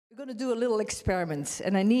going to do a little experiment,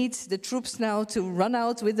 and I need the troops now to run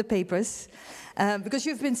out with the papers, because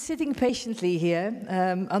you've been sitting patiently here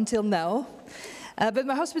until now. But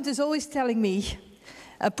my husband is always telling me,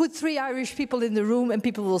 put 3 Irish people in the room and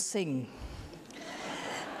people will sing.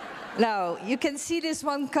 Now, you can see this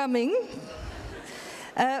one coming.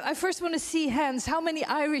 I first want to see hands. How many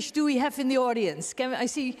Irish do we have in the audience? I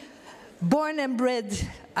see born and bred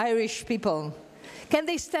Irish people. Can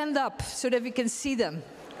they stand up so that we can see them?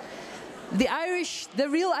 The Irish, the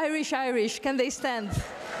real Irish, can they stand?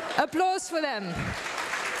 Applause for them.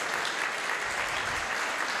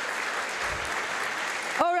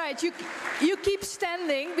 All right, you keep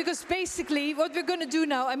standing, because basically what we're going to do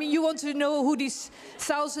now, I mean, you want to know who these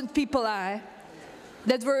 1,000 people are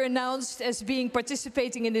that were announced as being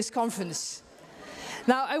participating in this conference.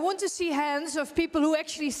 Now, I want to see hands of people who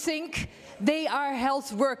actually think they are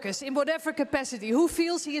health workers, in whatever capacity. Who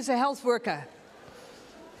feels he is a health worker?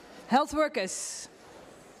 Health workers.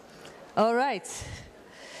 All right.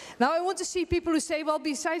 Now, I want to see people who say, well,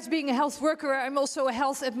 besides being a health worker, I'm also a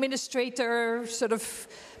health administrator, sort of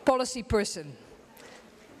policy person.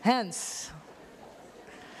 Hands.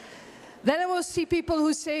 Then I will see people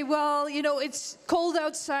who say, well, you know, it's cold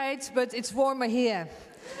outside, but it's warmer here.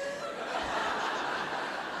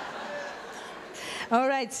 All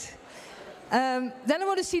right. Then I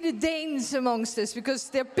want to see the Danes amongst us, because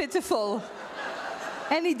they're pitiful.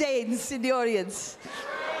 Any Danes in the audience?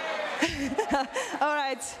 All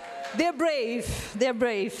right. They're brave. They're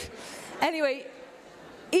brave. Anyway,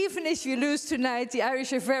 even if you lose tonight, the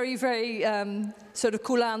Irish are very, very sort of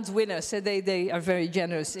coulant winners. So they are very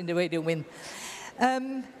generous in the way they win.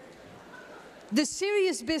 The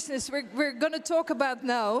serious business we're going to talk about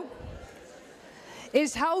now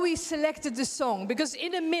is how we selected the song. Because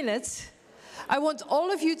in a minute, I want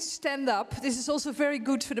all of you to stand up. This is also very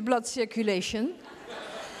good for the blood circulation.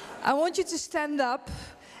 I want you to stand up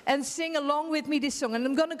and sing along with me this song. And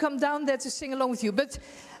I'm going to come down there to sing along with you. But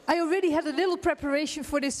I already had a little preparation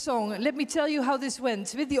for this song. Let me tell you how this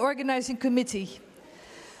went with the organizing committee,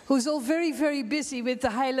 who's all very, very busy with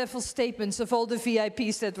the high-level statements of all the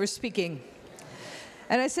VIPs that were speaking.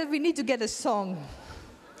 And I said, we need to get a song.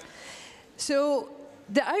 So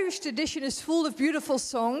the Irish tradition is full of beautiful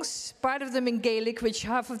songs, part of them in Gaelic, which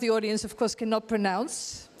half of the audience, of course, cannot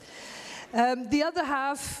pronounce. The other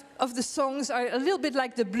half of the songs are a little bit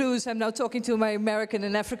like the blues. I'm now talking to my American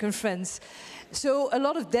and African friends. So a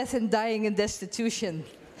lot of death and dying and destitution,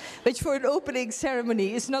 which for an opening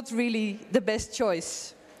ceremony is not really the best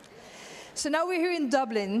choice. So now we're here in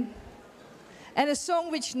Dublin, and a song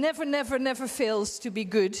which never, never, never fails to be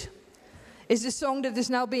good is the song that is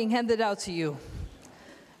now being handed out to you.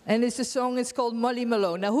 And it's a song, it's called Molly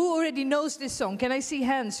Malone. Now, who already knows this song? Can I see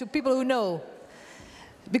hands? So people who know.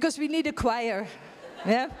 Because we need a choir,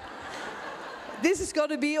 yeah? This is going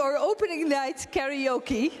to be our opening night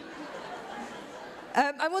karaoke.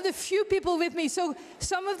 I want a few people with me. So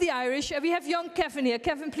some of the Irish, we have young Kevin here.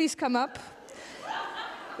 Kevin, please come up.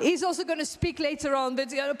 He's also going to speak later on,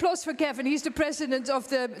 but applause for Kevin. He's the president of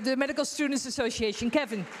the Medical Students Association.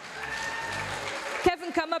 Kevin.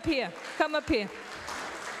 Kevin, come up here. Come up here.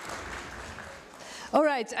 All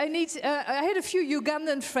right, I had a few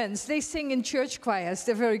Ugandan friends. They sing in church choirs.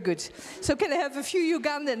 They're very good. So can I have a few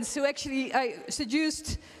Ugandans who actually I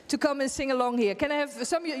seduced to come and sing along here? Can I have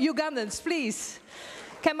some Ugandans, please?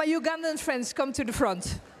 Can my Ugandan friends come to the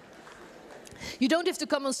front? You don't have to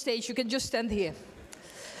come on stage. You can just stand here.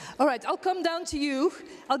 All right, I'll come down to you.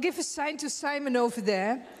 I'll give a sign to Simon over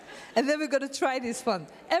there. And then we're going to try this one.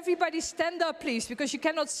 Everybody stand up, please, because you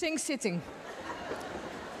cannot sing sitting.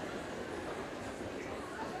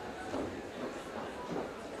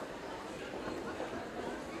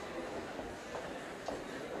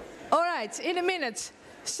 All right, in a minute.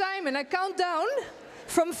 Simon, I count down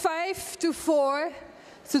from 5 to 4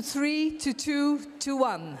 to 3 to 2 to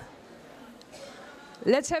 1.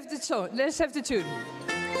 Let's have the tune. Let's have the tune.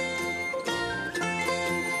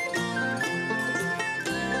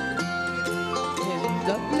 In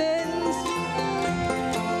Dublin.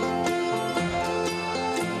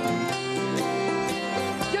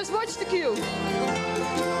 Just watch the cue.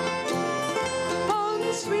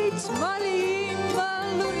 On sweet Molly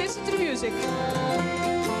Malone. Listen to the music.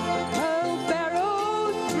 Oh,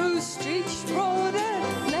 barrow through streets, road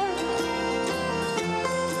and land.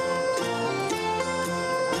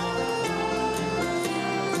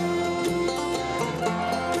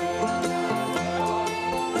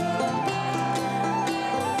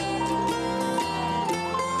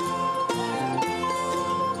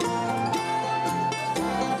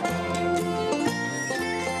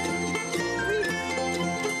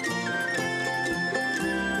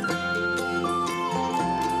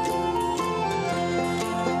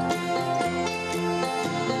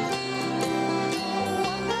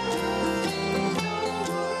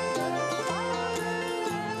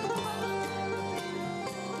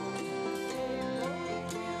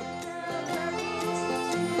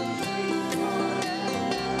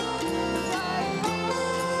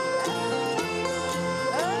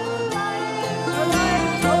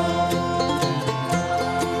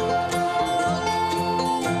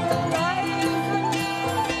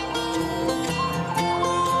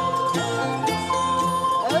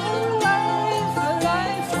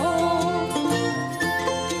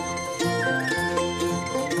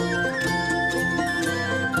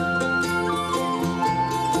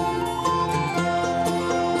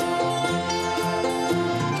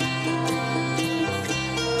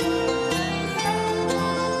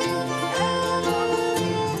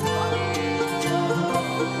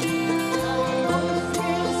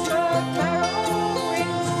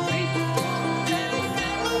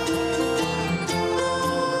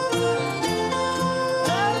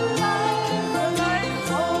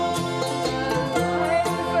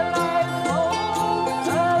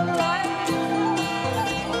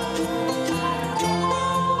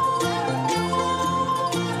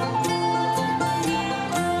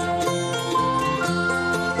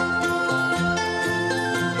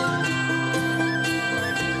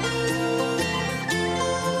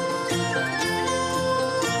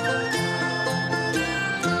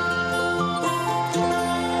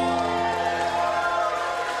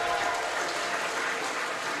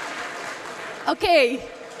 Okay,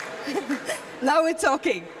 now we're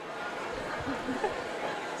talking.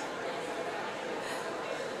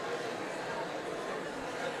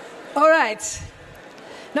 All right.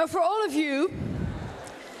 Now for all of you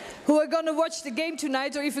who are going to watch the game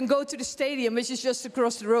tonight or even go to the stadium, which is just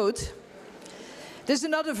across the road, there's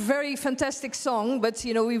another very fantastic song, but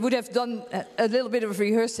you know, we would have done a little bit of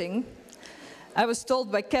rehearsing. I was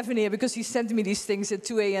told by Kevin here, because he sent me these things at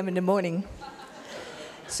 2 a.m. in the morning.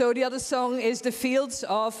 So the other song is The Fields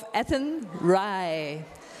of Heteren.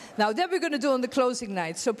 Now that we're going to do on the closing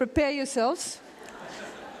night, so prepare yourselves.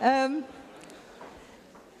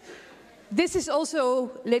 This is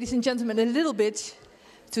also, ladies and gentlemen, a little bit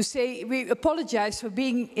to say we apologize for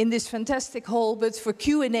being in this fantastic hall, but for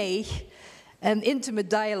Q&A and intimate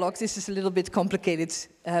dialogue, this is a little bit complicated.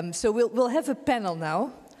 So we'll have a panel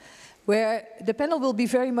now, where the panel will be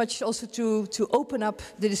very much also to open up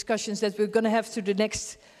the discussions that we're going to have through the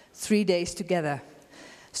next 3 days together.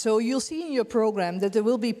 So you'll see in your program that there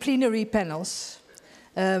will be plenary panels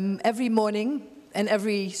every morning and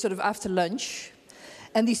every sort of after lunch.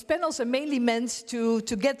 And these panels are mainly meant to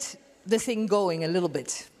get the thing going a little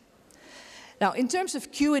bit. Now, in terms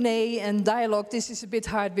of Q&A and dialogue, this is a bit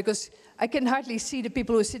hard because I can hardly see the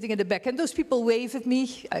people who are sitting in the back. And those people wave at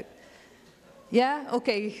me. Yeah?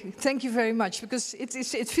 Okay. Thank you very much. Because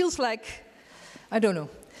it feels like, I don't know.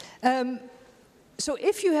 So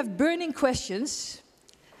if you have burning questions,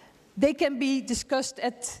 they can be discussed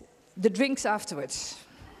at the drinks afterwards.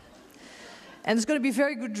 And it's going to be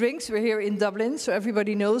very good drinks. We're here in Dublin, so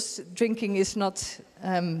everybody knows drinking is not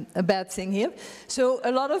a bad thing here. So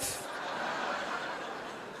a lot of...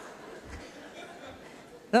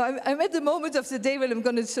 Now, I'm at the moment of the day when I'm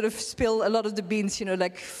going to sort of spill a lot of the beans, you know,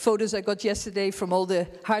 like photos I got yesterday from all the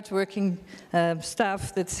hard-working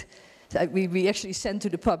staff that we actually sent to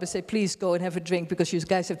the pub and say, please go and have a drink because you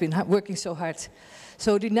guys have been working so hard.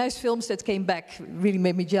 So the nice films that came back really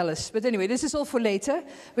made me jealous. But anyway, this is all for later.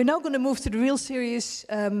 We're now going to move to the real serious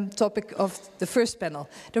topic of the first panel.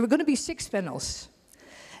 There are going to be 6 panels.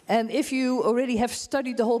 And if you already have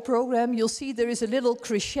studied the whole program, you'll see there is a little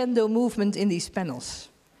crescendo movement in these panels.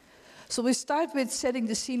 So we start with setting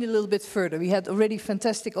the scene a little bit further. We had already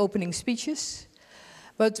fantastic opening speeches.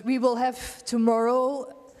 But we will have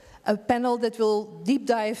tomorrow a panel that will deep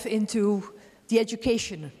dive into the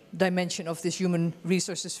education dimension of this human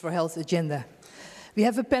resources for health agenda. We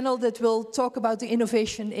have a panel that will talk about the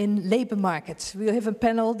innovation in labor markets. We have a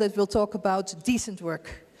panel that will talk about decent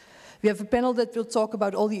work. We have a panel that will talk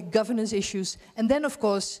about all the governance issues. And then, of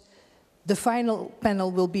course, the final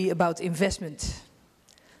panel will be about investment.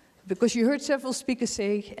 Because you heard several speakers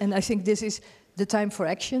say, and I think this is the time for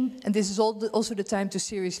action, and this is also the time to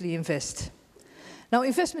seriously invest. Now,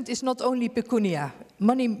 investment is not only pecunia.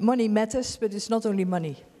 Money matters, but it's not only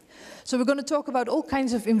money. So we're going to talk about all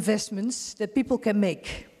kinds of investments that people can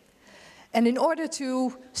make. And in order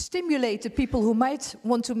to stimulate the people who might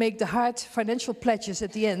want to make the hard financial pledges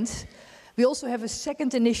at the end, we also have a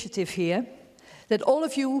second initiative here that all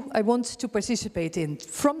of you, I want to participate in.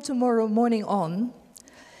 From tomorrow morning on,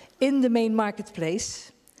 in the main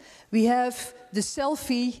marketplace, we have the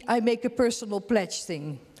selfie, I make a personal pledge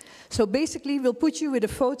thing. So basically, we'll put you with a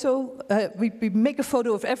photo, we make a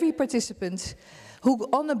photo of every participant who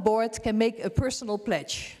on a board can make a personal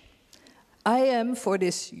pledge. I am, for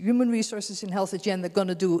this human resources and health agenda, going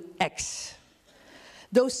to do X.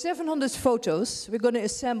 Those 700 photos we're going to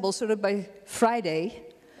assemble so that by Friday,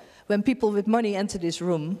 when people with money enter this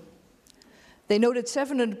room, they know that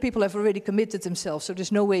 700 people have already committed themselves, so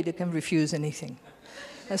there's no way they can refuse anything.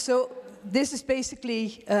 So this is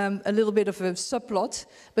basically a little bit of a subplot,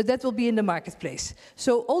 but that will be in the marketplace.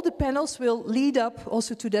 So all the panels will lead up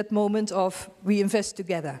also to that moment of we invest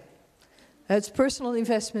together. It's personal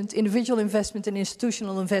investment, individual investment, and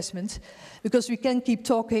institutional investment, because we can keep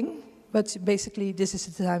talking, but basically this is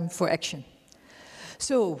the time for action.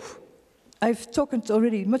 So I've talked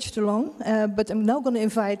already much too long, but I'm now going to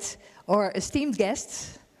invite our esteemed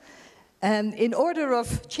guests. And in order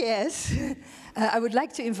of chairs, I would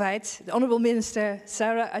like to invite the Honourable Minister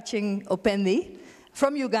Sarah Achin-Opendi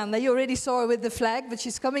from Uganda. You already saw her with the flag, but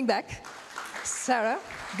she's coming back. Sarah,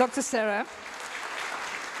 Dr. Sarah.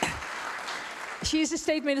 She is the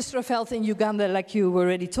State Minister of Health in Uganda, like you were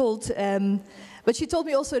already told. But she told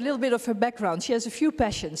me also a little bit of her background. She has a few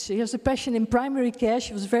passions. She has a passion in primary care.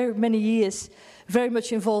 She was very many years very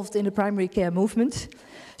much involved in the primary care movement.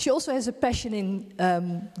 She also has a passion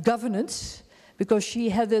in governance, because she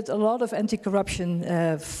headed a lot of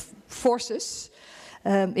anti-corruption forces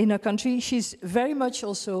in her country. She's very much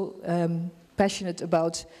also passionate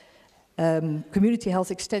about community health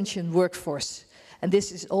extension workforce. And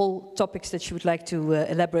this is all topics that she would like to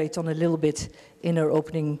elaborate on a little bit in her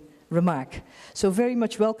opening remark. So very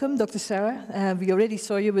much welcome, Dr. Sarah. We already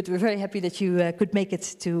saw you, but we're very happy that you could make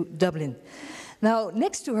it to Dublin. Now,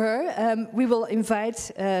 next to her, we will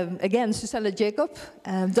invite, again, Zsuzsanna Jakab,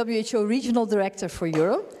 WHO Regional Director for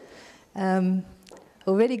Europe.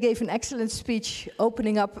 Already gave an excellent speech,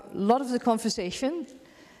 opening up a lot of the conversation.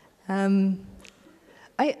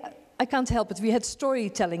 I can't help it. We had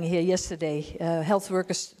storytelling here yesterday. Health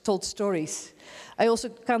workers told stories. I also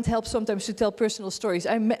can't help sometimes to tell personal stories.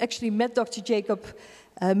 I actually met Dr. Jakab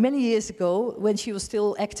many years ago when she was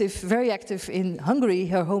still active, very active in Hungary,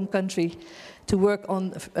 her home country, to work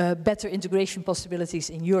on better integration possibilities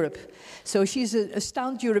in Europe. So she's a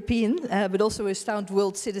staunch European, but also a staunch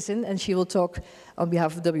world citizen, and she will talk on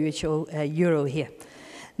behalf of WHO Euro here.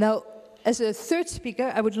 Now, as a third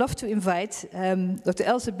speaker, I would love to invite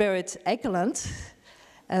Dr. Berit Eikeland.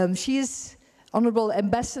 She is Honorable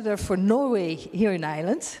Ambassador for Norway here in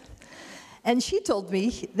Ireland. And she told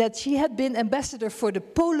me that she had been ambassador for the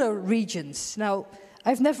polar regions. Now,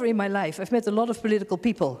 I've never in my life, I've met a lot of political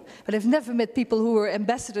people, but I've never met people who were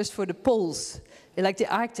ambassadors for the poles, like the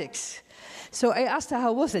Arctics. So I asked her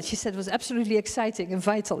how was it. She said it was absolutely exciting and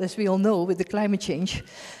vital, as we all know, with the climate change.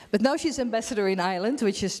 But now she's ambassador in Ireland,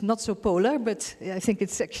 which is not so polar, but I think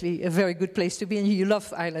it's actually a very good place to be. And you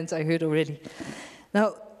love Ireland, I heard already.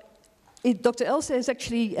 Now, Dr. Else has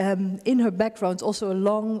actually, in her background, also a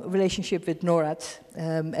long relationship with NORAD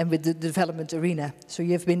and with the development arena. So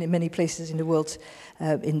you have been in many places in the world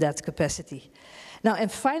in that capacity. Now,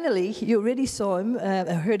 and finally, you already saw him,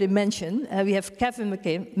 heard him mention, we have Kevin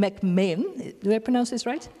McMahon. Do I pronounce this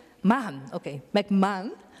right? Mahan, okay,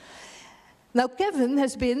 McMahon. Now, Kevin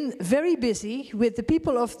has been very busy with the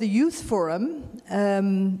people of the Youth Forum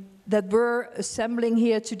that were assembling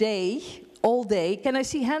here today, all day. Can I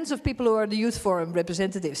see hands of people who are the Youth Forum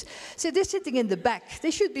representatives? So they're sitting in the back. They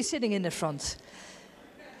should be sitting in the front.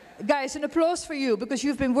 Guys, an applause for you, because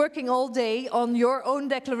you've been working all day on your own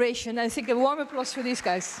declaration. I think a warm applause for these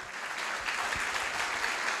guys.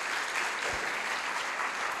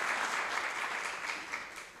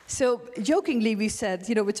 So, jokingly we said,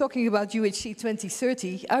 you know, we're talking about UHC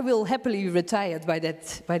 2030. I will happily retire by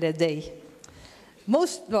that day.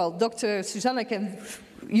 Well, Dr. Zsuzsanna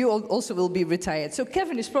you also will be retired. So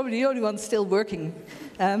Kevin is probably the only one still working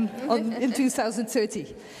in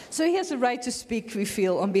 2030. So he has a right to speak, we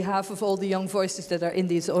feel, on behalf of all the young voices that are in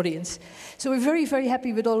this audience. So we're very, very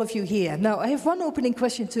happy with all of you here. Now, I have one opening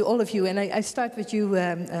question to all of you, and I start with you,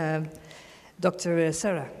 Dr.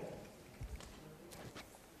 Sarah.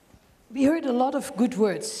 We heard a lot of good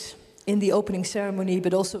words in the opening ceremony,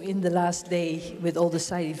 but also in the last day with all the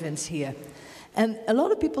side events here. And a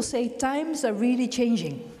lot of people say times are really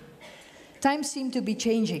changing. Times seem to be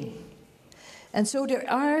changing. And so there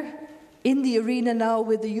are, in the arena now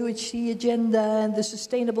with the UHC agenda and the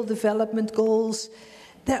sustainable development goals,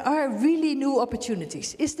 there are really new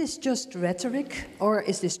opportunities. Is this just rhetoric, or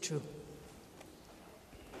is this true?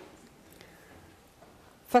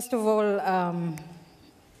 First of all,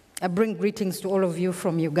 I bring greetings to all of you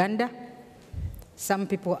from Uganda. Some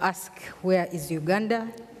people ask, where is Uganda?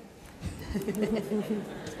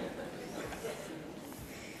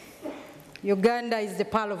 Uganda is the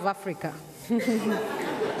pearl of Africa,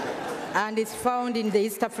 and it's found in the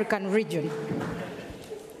East African region.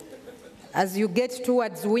 As you get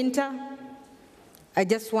towards winter, I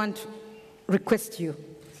just want to request you,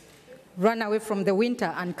 run away from the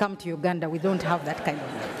winter and come to Uganda. We don't have that kind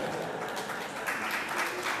of weather.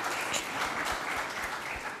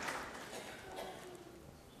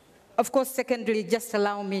 Of course, secondly, just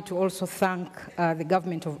allow me to also thank the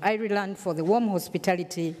government of Ireland for the warm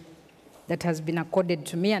hospitality that has been accorded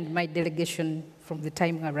to me and my delegation from the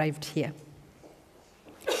time I arrived here.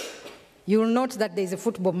 You will note that there is a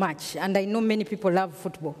football match, and I know many people love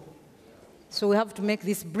football. So we have to make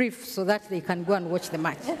this brief so that they can go and watch the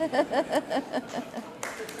match.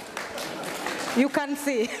 You can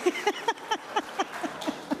see.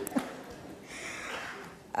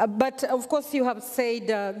 But of course, you have said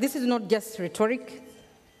this is not just rhetoric.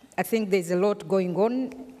 I think there's a lot going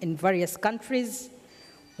on in various countries.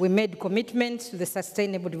 We made commitments to the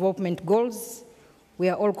Sustainable Development Goals. We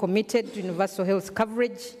are all committed to universal health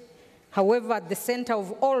coverage. However, at the center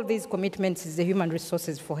of all these commitments is the human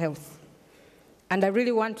resources for health. And I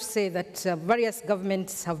really want to say that various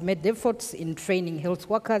governments have made efforts in training health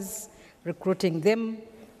workers, recruiting them,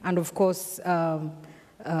 and of course,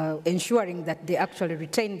 ensuring that they actually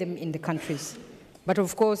retain them in the countries. But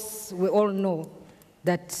of course, we all know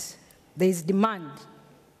that there is demand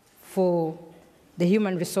for the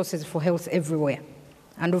human resources for health everywhere.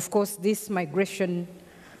 And of course, this migration,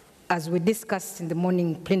 as we discussed in the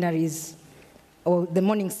morning plenaries, or the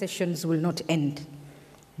morning sessions, will not end.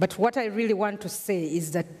 But what I really want to say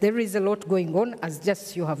is that there is a lot going on, as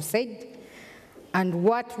just you have said, and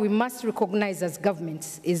what we must recognize as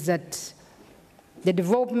governments is that the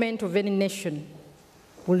development of any nation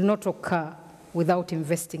will not occur without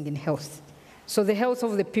investing in health. So the health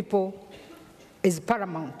of the people is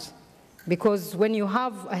paramount, because when you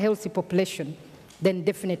have a healthy population, then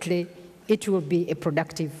definitely it will be a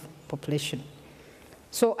productive population.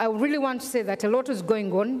 So I really want to say that a lot is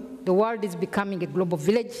going on. The world is becoming a global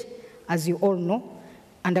village, as you all know,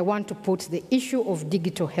 and I want to put the issue of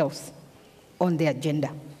digital health on the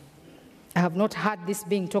agenda. I have not heard this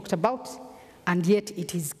being talked about, and yet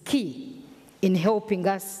it is key in helping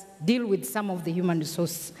us deal with some of the human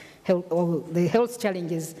resource health, or the health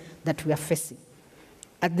challenges that we are facing.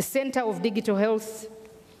 At the center of digital health,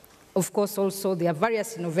 of course, also there are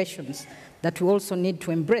various innovations that we also need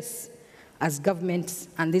to embrace as governments,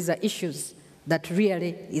 and these are issues that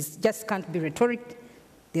really just can't be rhetoric.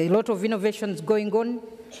 There are a lot of innovations going on.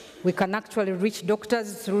 We can actually reach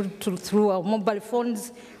doctors through our mobile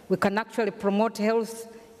phones. We can actually promote health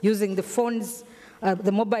using the phones,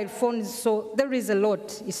 the mobile phones. So there is a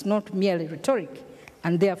lot. It's not merely rhetoric,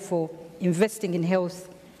 and therefore investing in health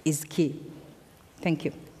is key. Thank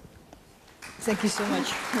you. Thank you so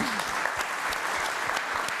much.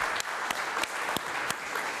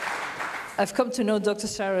 I've come to know Dr.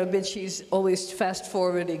 Sarah a bit. She's always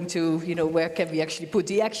fast-forwarding to, where can we actually put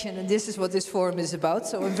the action, and this is what this forum is about.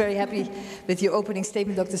 So I'm very happy with your opening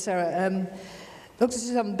statement, Dr. Sarah. Dr.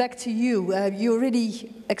 Zsuzsanna, back to you. You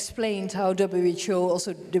already explained how WHO,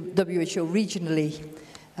 also the WHO regionally,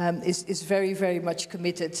 is very, very much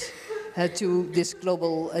committed to this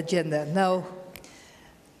global agenda. Now,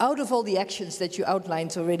 out of all the actions that you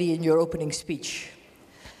outlined already in your opening speech,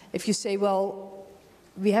 if you say, well,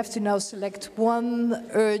 we have to now select one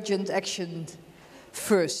urgent action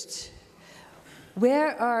first,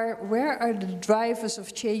 where are the drivers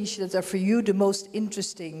of change that are for you the most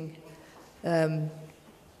interesting and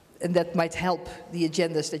that might help the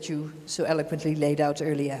agendas that you so eloquently laid out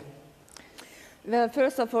earlier? Well,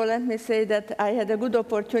 first of all, let me say that I had a good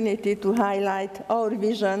opportunity to highlight our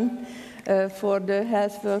vision for the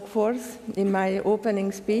health workforce in my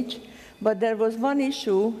opening speech, but there was one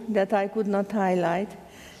issue that I could not highlight,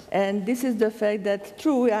 and this is the fact that,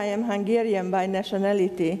 true, I am Hungarian by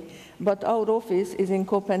nationality, but our office is in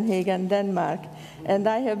Copenhagen, Denmark, and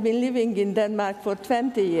I have been living in Denmark for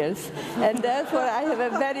 20 years, and therefore I have a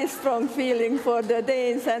very strong feeling for the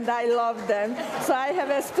Danes, and I love them. So I have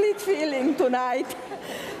a split feeling tonight.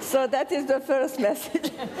 So that is the first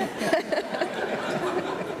message.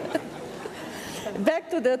 Back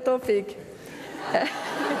to the topic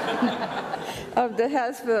of the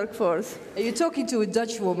health workforce. You're talking to a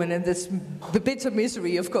Dutch woman, and there's the bitter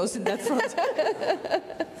misery, of course, in that front.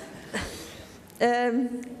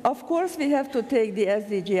 Of course, we have to take the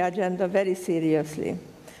SDG agenda very seriously,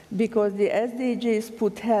 because the SDGs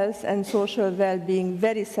put health and social well-being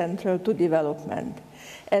very central to development.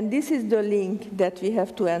 And this is the link that we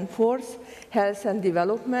have to enforce, health and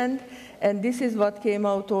development. And this is what came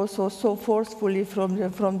out also so forcefully from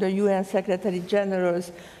the UN Secretary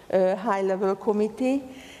General's high-level committee.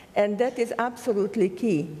 And that is absolutely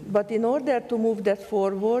key. But in order to move that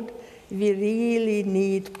forward, we really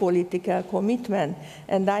need political commitment.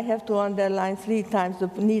 And I have to underline 3 times the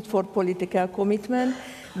need for political commitment,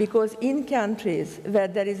 because in countries where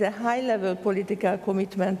there is a high-level political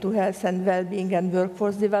commitment to health and well-being and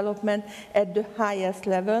workforce development at the highest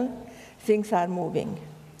level, things are moving.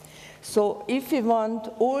 So if we want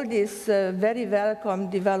all these very welcome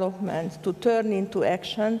developments to turn into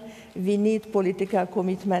action, we need political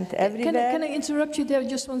commitment everywhere. Can I interrupt you there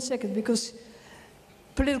just 1 second? Because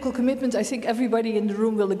political commitment, I think everybody in the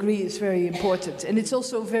room will agree, is very important. And it's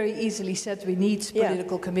also very easily said we need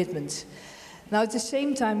political commitment. Now, at the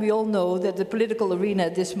same time, we all know that the political arena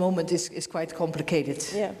at this moment is quite complicated,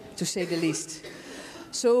 to say the least.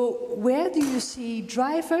 So where do you see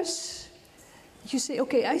drivers? You say,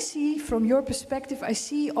 okay, I see, from your perspective, I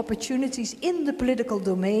see opportunities in the political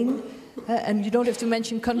domain, and you don't have to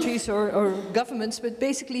mention countries or governments, but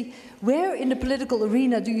basically, where in the political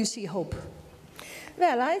arena do you see hope?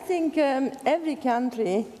 Well, I think every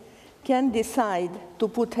country can decide to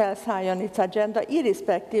put health high on its agenda,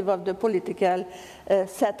 irrespective of the political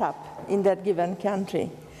setup in that given country.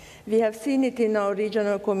 We have seen it in our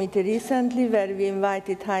regional committee recently, where we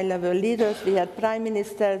invited high-level leaders. We had prime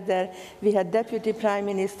ministers there, we had deputy prime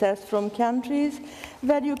ministers from countries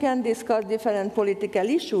where you can discuss different political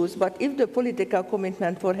issues, but if the political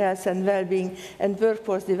commitment for health and well-being and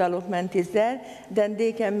workforce development is there, then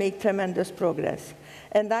they can make tremendous progress.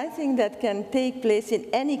 And I think that can take place in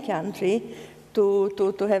any country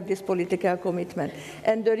to have this political commitment.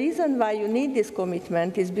 And the reason why you need this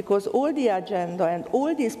commitment is because all the agenda and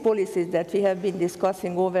all these policies that we have been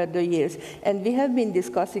discussing over the years, and we have been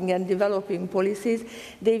discussing and developing policies,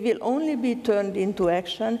 they will only be turned into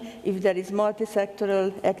action if there is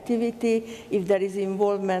multi-sectoral activity, if there is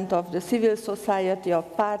involvement of the civil society,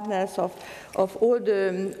 of partners, of all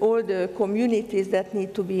the communities that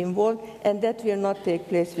need to be involved, and that will not take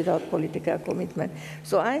place without political commitment.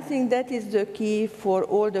 So I think that is the key for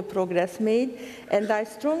all the progress made, and I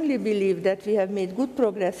strongly believe that we have made good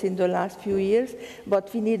progress in the last few years,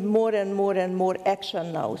 but we need more and more and more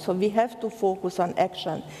action now. So we have to focus on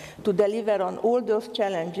action to deliver on all those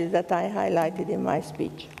challenges that I highlighted in my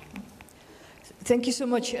speech. Thank you so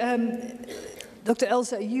much. Dr.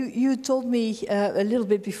 Elsa, you told me a little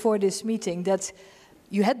bit before this meeting that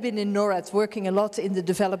you had been in NORAD working a lot in the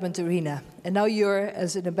development arena. And now you're,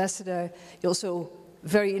 as an ambassador, you're also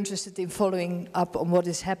very interested in following up on what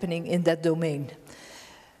is happening in that domain.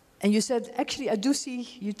 And you said, actually, I do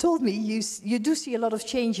see, you told me, you do see a lot of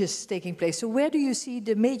changes taking place. So where do you see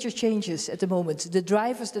the major changes at the moment, the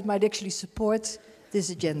drivers that might actually support this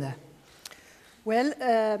agenda? Well,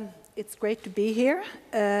 it's great to be here.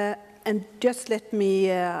 And just let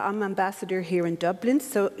me, I'm ambassador here in Dublin,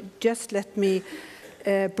 so just let me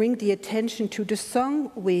bring the attention to the song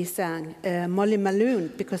we sang,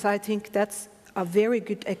 Malone, because I think that's a very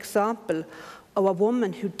good example of a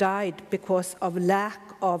woman who died because of lack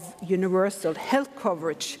of universal health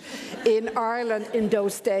coverage in Ireland in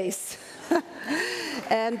those days.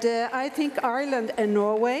 And I think Ireland and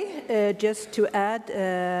Norway, just to add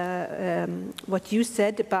what you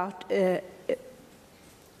said about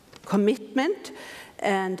commitment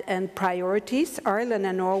and priorities, Ireland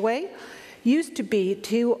and Norway used to be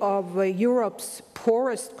two of Europe's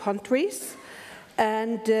poorest countries,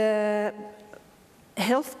 and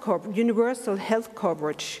universal health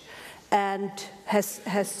coverage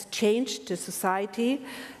has changed the society,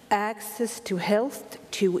 access to health,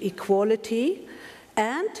 to equality,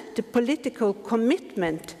 and the political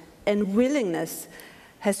commitment and willingness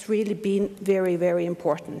has really been very, very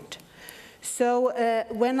important. So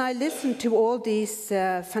when I listened to all these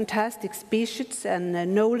fantastic speeches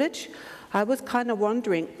and knowledge, I was kind of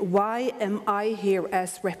wondering, why am I here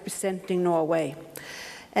as representing Norway?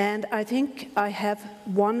 And I think I have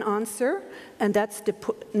one answer, and that's the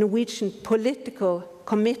Norwegian political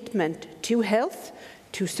commitment to health,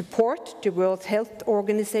 to support the World Health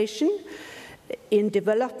Organization in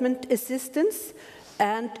development assistance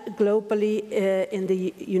and globally in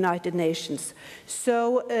the United Nations.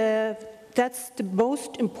 So that's the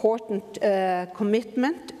most important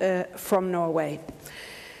commitment from Norway.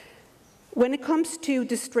 When it comes to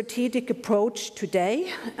the strategic approach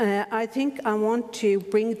today, I think I want to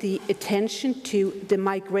bring the attention to the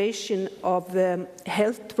migration of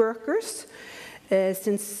health workers,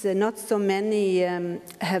 since not so many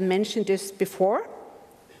have mentioned this before.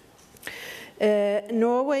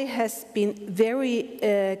 Norway has been very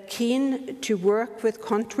keen to work with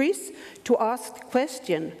countries to ask the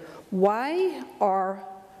question, why are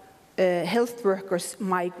health workers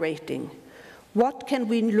migrating? What can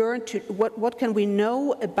we learn what can we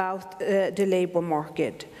know about the labor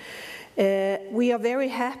market? We are very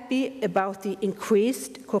happy about the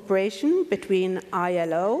increased cooperation between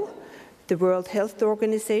ILO, the World Health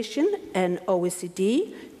Organization, and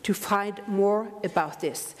OECD to find more about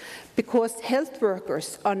this, because health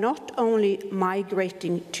workers are not only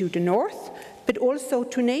migrating to the north, but also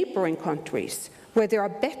to neighboring countries where there are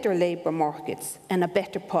better labor markets and a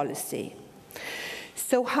better policy.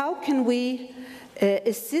 So how can we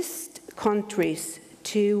assist countries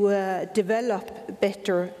to develop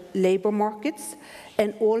better labor markets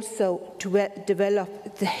and also to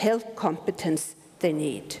develop the health competence they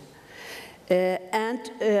need?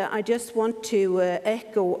 I just want to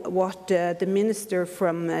echo what the minister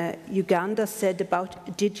from Uganda said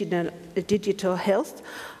about digital health.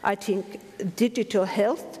 I think digital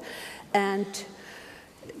health and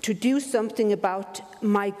to do something about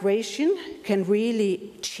migration can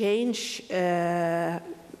really change the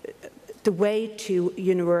way to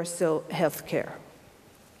universal health care.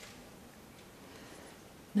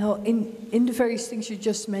 Now, in the various things you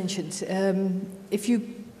just mentioned, if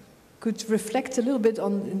you could reflect a little bit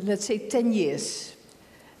on, let's say, 10 years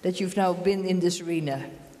that you've now been in this arena,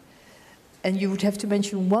 and you would have to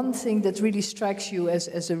mention one thing that really strikes you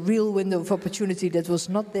as a real window of opportunity that was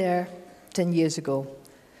not there 10 years ago.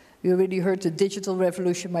 We already heard the digital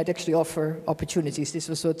revolution might actually offer opportunities. This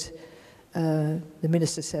was what the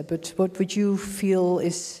minister said. But what would you feel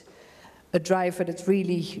is a driver that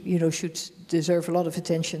really, should deserve a lot of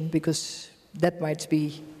attention, because that might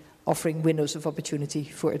be offering windows of opportunity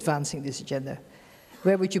for advancing this agenda?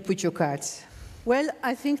 Where would you put your cards? Well,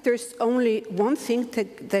 I think there's only one thing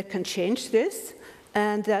that can change this,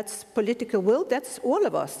 and that's political will. That's all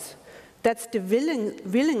of us. That's the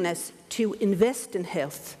willingness to invest in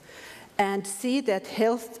health and see that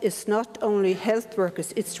health is not only health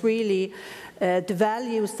workers, it's really the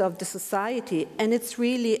values of the society, and it's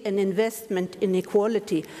really an investment in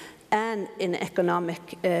equality and in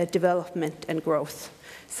economic development and growth.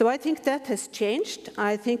 So I think that has changed.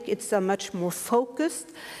 I think it's a much more focused,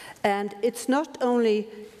 and it's not only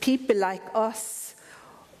people like us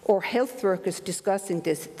or health workers discussing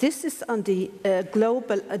this. This is on the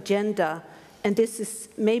global agenda, and this is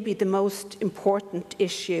maybe the most important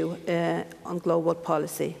issue on global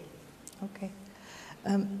policy. Okay.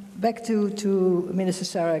 Back to Minister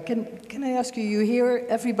Sarah. Can I ask you, you hear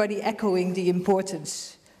everybody echoing the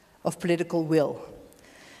importance of political will.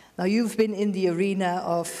 Now, you've been in the arena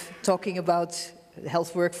of talking about the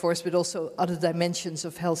health workforce, but also other dimensions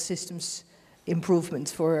of health systems improvement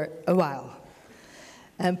for a while.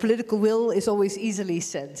 And political will is always easily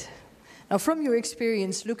said. Now, from your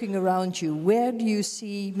experience looking around you, where do you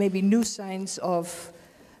see maybe new signs of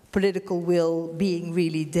political will being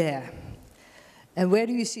really there? And where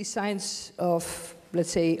do you see signs of,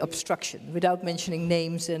 let's say, obstruction, without mentioning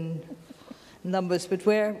names and numbers, but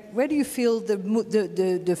where do you feel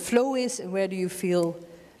the flow is, and where do you feel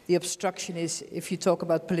the obstruction is if you talk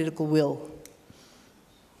about political will?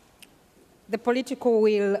 The political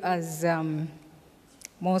will, as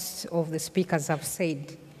most of the speakers have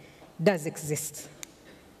said, does exist.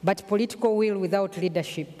 But political will without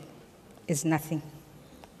leadership is nothing.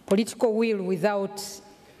 Political will without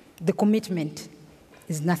the commitment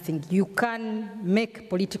is nothing. You can make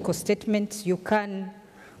political statements, you can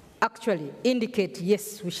actually indicate,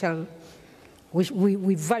 yes,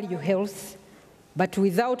 we value health, but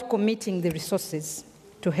without committing the resources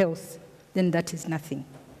to health, then that is nothing.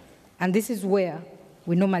 And this is where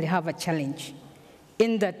we normally have a challenge,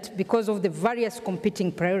 in that because of the various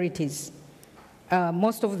competing priorities,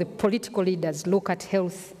 most of the political leaders look at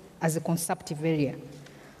health as a consumptive area.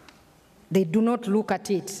 They do not look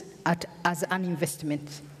at it as an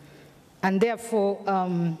investment. And therefore,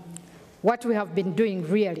 what we have been doing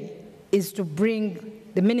really is to bring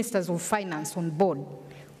the ministers of finance on board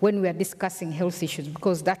when we are discussing health issues,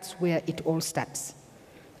 because that's where it all starts.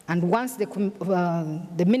 And once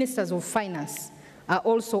the ministers of finance are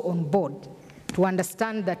also on board to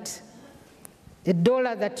understand that the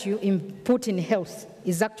dollar that you put in health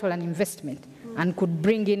is actually an investment and could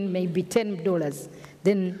bring in maybe $10,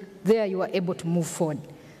 then there you are able to move forward.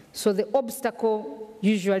 So the obstacle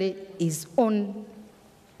usually is on,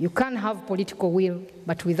 you can't have political will,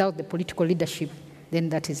 but without the political leadership, then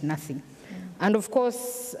that is nothing. And of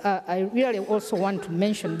course, I really also want to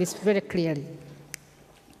mention this very clearly,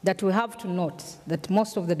 that we have to note that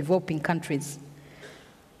most of the developing countries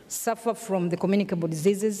suffer from the communicable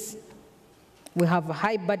diseases. We have a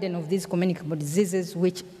high burden of these communicable diseases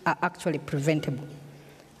which are actually preventable.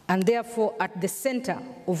 And therefore, at the center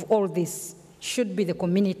of all this should be the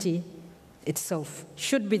community itself,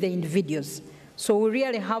 should be the individuals. So we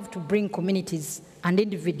really have to bring communities and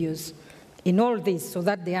individuals in all this so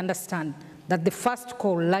that they understand that the first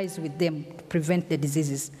call lies with them to prevent the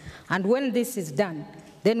diseases. And when this is done,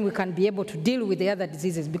 then we can be able to deal with the other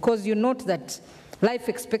diseases, because you note that life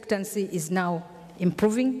expectancy is now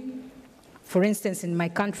improving. For instance, in my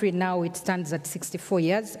country now it stands at 64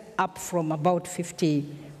 years, up from about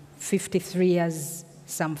 53 years,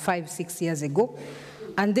 some 5-6 years ago.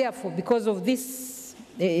 And therefore, because of this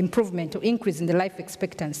improvement or increase in the life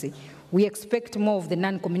expectancy, we expect more of the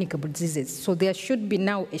non-communicable diseases. So there should be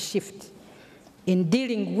now a shift in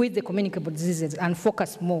dealing with the communicable diseases and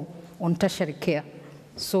focus more on tertiary care.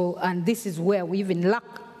 So, and this is where we even lack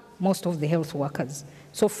most of the health workers.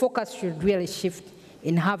 So focus should really shift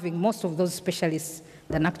in having most of those specialists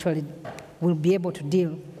that actually will be able to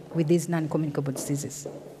deal with these non-communicable diseases.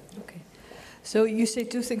 Okay. So you say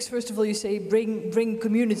two things. First of all, you say bring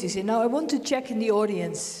communities in. Now I want to check in the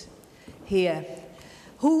audience here.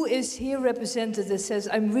 Who is here represented that says,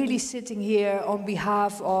 I'm really sitting here on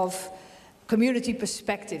behalf of community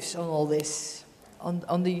perspectives on all this?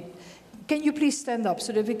 Can you please stand up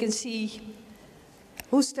so that we can see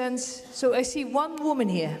who stands? So I see one woman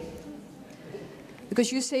here. Because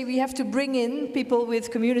you say we have to bring in people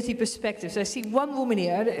with community perspectives. I see one woman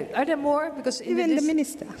here. Are there more? Because even the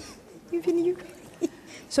minister, even you.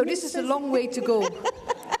 So this is a long way to go.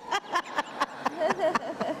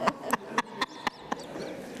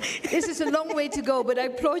 This is a long way to go, but I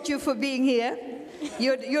applaud you for being here.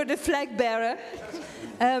 You're the flag bearer.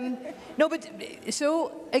 No, but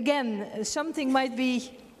so again, something might be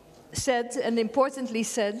said and importantly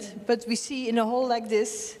said, but we see in a hall like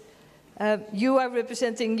this, you are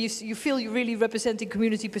representing, you feel you're really representing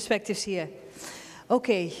community perspectives here.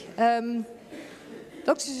 Okay.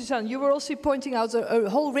 Dr. Zsuzsanna, you were also pointing out a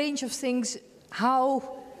whole range of things,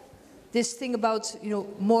 how this thing about, you know,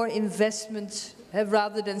 more investment,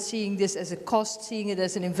 rather than seeing this as a cost, seeing it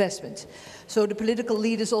as an investment. So the political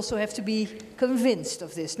leaders also have to be convinced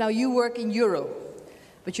of this. Now you work in Euro,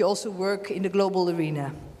 but you also work in the global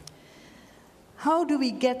arena. How do we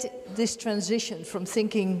get this transition from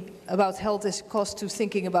thinking about health as a cost to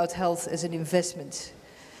thinking about health as an investment?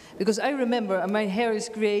 Because I remember, my hair is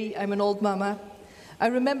gray, I'm an old mama. I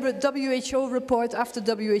remember WHO report after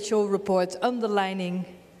WHO report underlining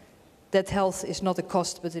that health is not a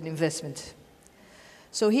cost but an investment.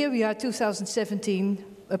 So here we are, 2017,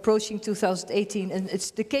 approaching 2018, and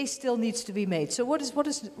the case still needs to be made. So what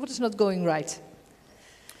is not going right?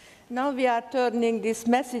 Now we are turning these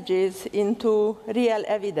messages into real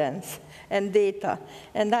evidence and data.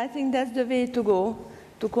 And I think that's the way to go,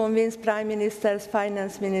 to convince prime ministers,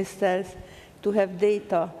 finance ministers, to have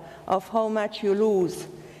data of how much you lose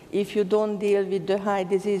if you don't deal with the high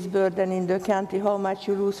disease burden in the country, how much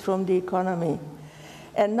you lose from the economy.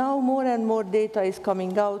 And now more and more data is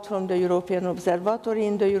coming out from the European Observatory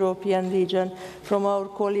in the European region, from our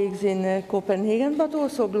colleagues in Copenhagen, but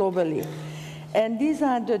also globally. And these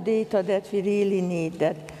are the data that we really need,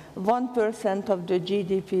 that 1% of the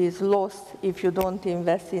GDP is lost if you don't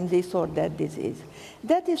invest in this or that disease.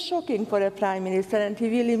 That is shocking for a prime minister, and he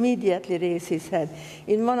will immediately raise his head.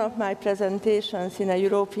 In one of my presentations in a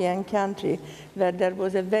European country where there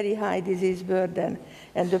was a very high disease burden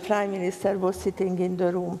and the prime minister was sitting in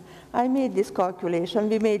the room, I made this calculation,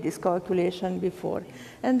 we made this calculation before,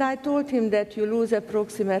 and I told him that you lose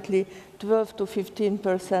approximately 12 to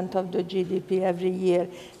 15% of the GDP every year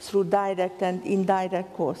through direct and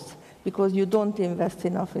indirect costs because you don't invest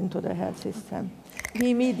enough into the health system.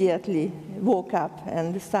 He immediately woke up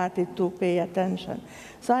and started to pay attention.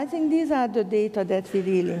 So I think these are the data that we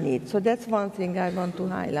really need. So that's one thing I want to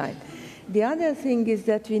highlight. The other thing is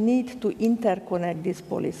that we need to interconnect these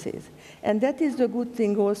policies. And that is the good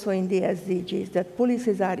thing also in the SDGs, that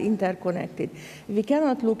policies are interconnected. We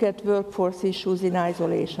cannot look at workforce issues in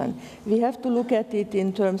isolation. We have to look at it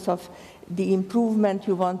in terms of the improvement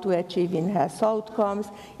you want to achieve in health outcomes,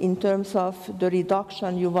 in terms of the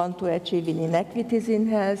reduction you want to achieve in inequities in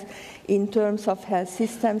health, in terms of health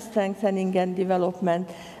system strengthening and development,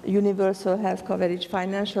 universal health coverage,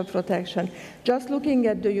 financial protection. Just looking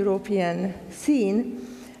at the European scene,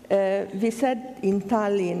 we said in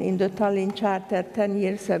Tallinn, in the Tallinn Charter 10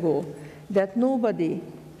 years ago, that nobody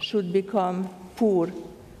should become poor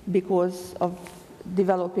because of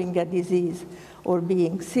developing a disease or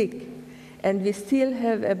being sick. And we still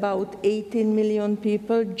have about 18 million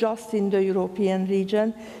people just in the European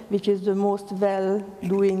region, which is the most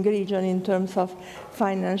well-doing region in terms of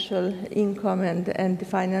financial income and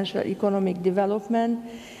financial economic development,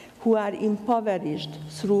 who are impoverished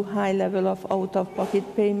through high level of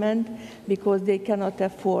out-of-pocket payment because they cannot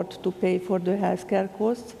afford to pay for the healthcare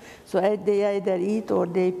costs. So they either eat or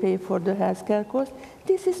they pay for the healthcare costs.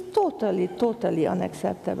 This is totally, totally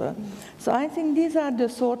unacceptable. So I think these are the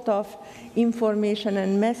sort of information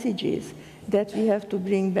and messages that we have to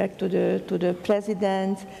bring back to the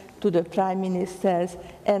presidents, to the prime ministers,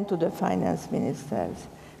 and to the finance ministers,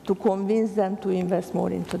 to convince them to invest more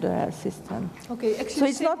into the health system. Okay, so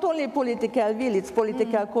it's not only political will, it's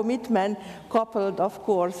political commitment coupled, of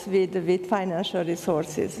course, with financial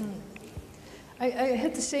resources. I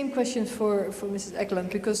had the same question for Mrs.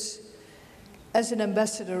 Eikeland, because as an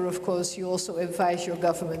ambassador, of course, you also advise your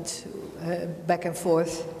government back and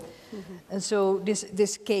forth. Mm-hmm. And so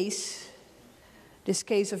this case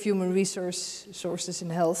of human resources in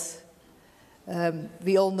health,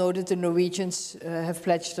 we all know that the Norwegians have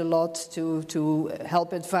pledged a lot to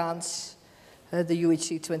help advance the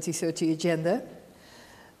UHC 2030 agenda.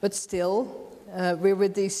 But still, we're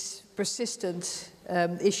with these persistent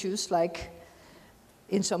issues, like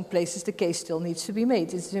in some places the case still needs to be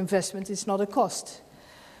made. It's an investment, it's not a cost.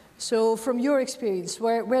 So from your experience,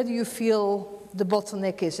 where do you feel the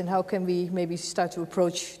bottleneck is, and how can we maybe start to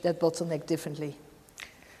approach that bottleneck differently?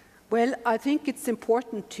 Well, I think it's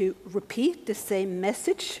important to repeat the same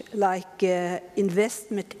message, like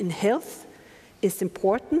investment in health is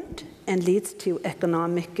important and leads to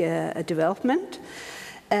economic development.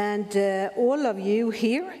 And all of you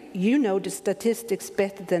here, you know the statistics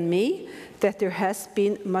better than me, that there has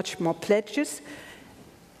been much more pledges.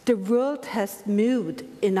 The world has moved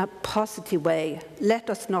in a positive way. Let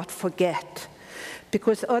us not forget,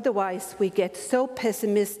 because otherwise we get so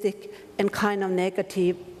pessimistic and kind of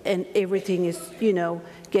negative, and everything is, you know,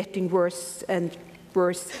 getting worse and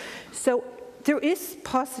worse. So there is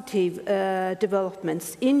positive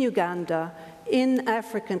developments in Uganda, in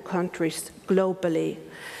African countries, globally.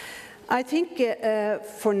 I think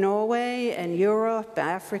for Norway and Europe,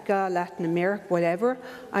 Africa, Latin America, whatever,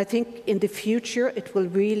 I think in the future it will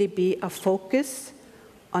really be a focus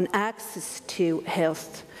on access to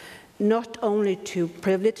health, not only to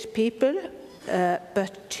privileged people,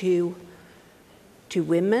 but to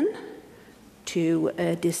women, to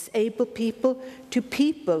disabled people, to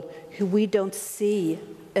people who we don't see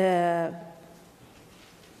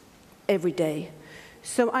every day.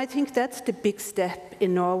 So I think that's the big step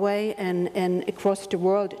in Norway and across the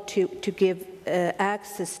world to give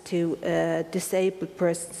access to disabled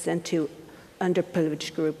persons and to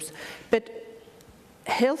underprivileged groups. But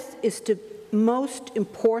health is the most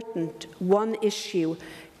important one issue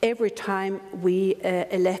every time we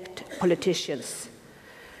elect politicians.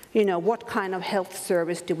 You know, what kind of health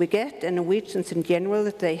service do we get? And Norwegians in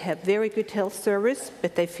general, they have very good health service,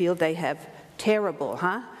 but they feel they have terrible,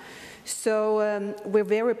 huh? So we're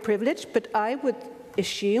very privileged, but I would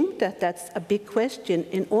assume that that's a big question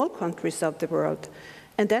in all countries of the world.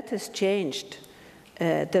 And that has changed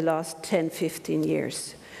the last 10, 15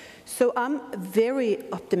 years. So I'm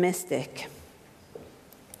very optimistic.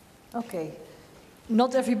 Okay.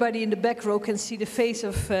 Not everybody in the back row can see the face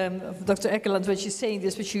of Dr. Eikeland when she's saying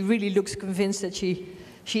this, but she really looks convinced that she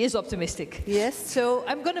is optimistic. Yes. So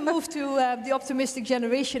I'm going to move to the optimistic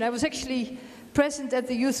generation. I was actually present at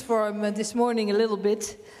the Youth Forum this morning a little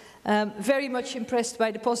bit. Very much impressed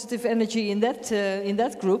by the positive energy in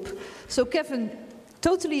that group. So Kevin,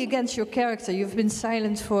 totally against your character. You've been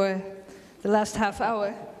silent for the last half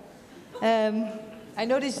hour. I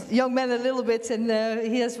know this young man a little bit, and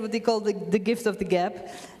he has what they call the gift of the gab.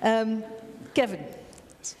 Kevin,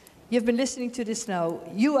 you've been listening to this now.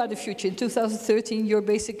 You are the future. In 2013, you're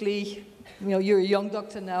basically, you know, you're a young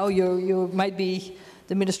doctor now. You might be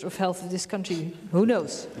the Minister of Health of this country. Who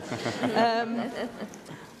knows?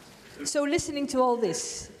 So listening to all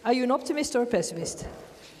this, are you an optimist or a pessimist?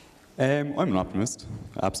 I'm an optimist,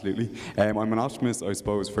 absolutely. I'm an optimist, I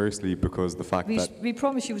suppose, firstly, because the fact that... We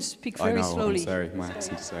promise you to speak very slowly. I'm sorry, my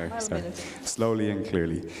accent, sorry. Slowly and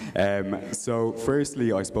clearly. So,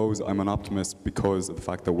 firstly, I suppose I'm an optimist because of the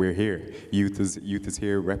fact that we're here. Youth is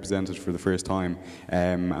here, represented for the first time,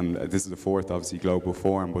 and this is the fourth, obviously, global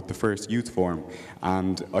forum, but the first youth forum.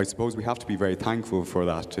 And I suppose we have to be very thankful for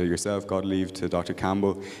that, to yourself, Godelieve, to Dr.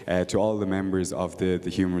 Campbell, to all the members of the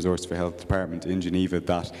Human Resources for Health Department in Geneva,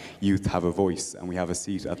 that youth have a voice and we have a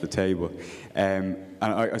seat at the table. And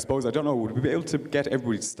I suppose, I don't know, would we be able to get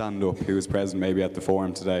everybody to stand up who is present maybe at the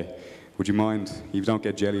forum today? Would you mind? If you don't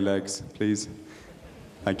get jelly legs, please.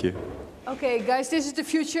 Thank you. Okay, guys, this is the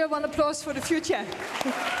future. One applause for the future.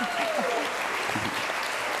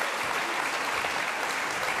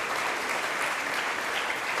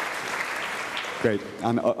 Great,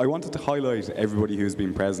 and I wanted to highlight everybody who's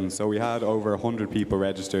been present. So we had over 100 people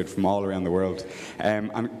registered from all around the world.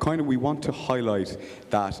 And kind of we want to highlight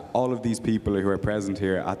that all of these people who are present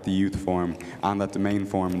here at the Youth Forum and at the main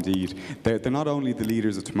forum indeed, they're not only the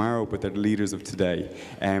leaders of tomorrow, but they're the leaders of today.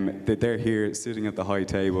 They're here sitting at the high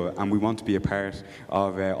table, and we want to be a part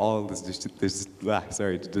of all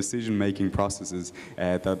the decision-making processes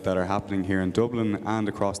that are happening here in Dublin and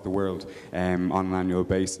across the world on an annual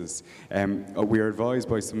basis. We are advised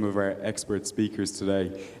by some of our expert speakers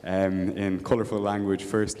today in colourful language,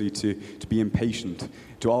 firstly, to be impatient,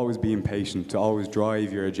 to always be impatient, to always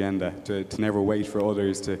drive your agenda, to never wait for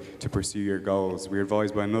others to pursue your goals. We are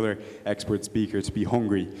advised by another expert speaker to be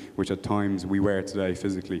hungry, which at times we were today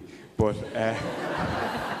physically. But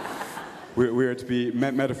we are to be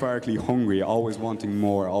metaphorically hungry, always wanting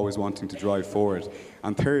more, always wanting to drive forward.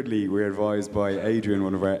 And thirdly, we're advised by Adrian,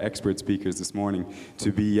 one of our expert speakers this morning,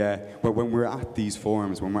 to be, when we're at these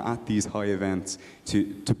forums, when we're at these high events, to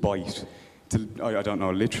bite, I don't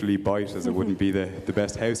know, literally bite, as it wouldn't be the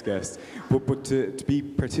best house guest, but to be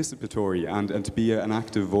participatory and to be an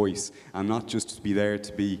active voice, and not just to be there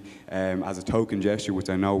to be as a token gesture, which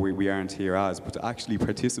I know we aren't here as, but to actually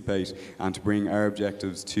participate and to bring our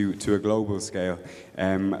objectives to a global scale.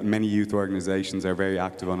 Many youth organisations are very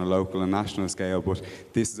active on a local and national scale, but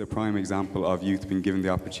this is a prime example of youth being given the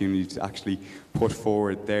opportunity to actually put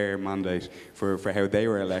forward their mandate for how they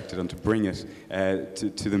were elected, and to bring it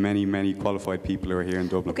to the many qualified people who are here in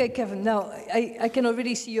Dublin. Okay, Kevin, now I can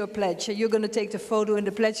already see your pledge. You're going to take the photo, and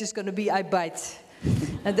the pledge is going to be I bite.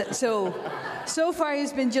 And so far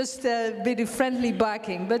it's been just a bit of friendly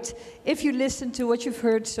barking, but if you listen to what you've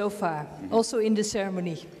heard so far, also in the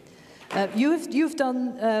ceremony, you've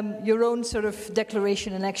done your own sort of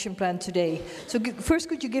declaration and action plan today. So first,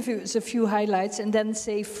 could you give us a few highlights, and then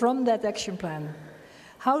say from that action plan,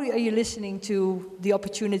 how are you listening to the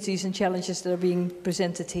opportunities and challenges that are being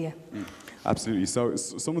presented here? Absolutely. So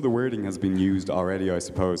some of the wording has been used already, I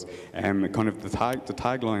suppose. Kind of the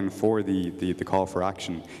tagline for the call for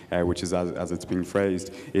action, which is as it's been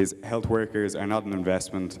phrased, is health workers are not an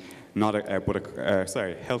investment,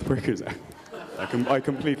 health workers. I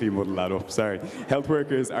completely muddled that up, sorry. Health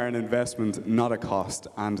workers are an investment, not a cost,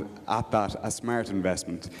 and at that, a smart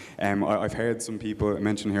investment. I've heard some people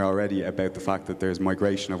mention here already about the fact that there's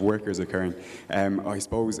migration of workers occurring. I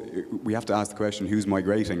suppose we have to ask the question, who's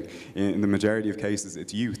migrating? In the majority of cases,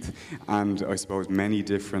 it's youth. And I suppose many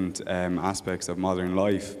different aspects of modern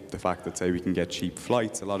life, the fact that, say, we can get cheap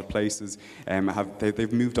flights, a lot of places,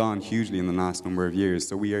 they've moved on hugely in the last number of years.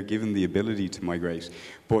 So we are given the ability to migrate.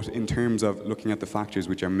 But in terms of looking at the factors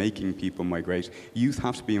which are making people migrate, youth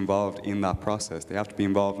have to be involved in that process. They have to be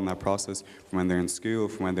involved in that process from when they're in school,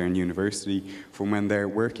 from when they're in university, from when they're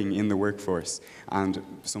working in the workforce, and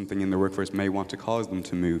something in the workforce may want to cause them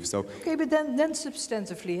to move. So, okay, but then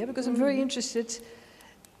substantively, yeah, because I'm very interested,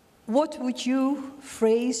 what would you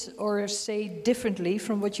phrase or say differently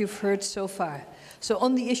from what you've heard so far? So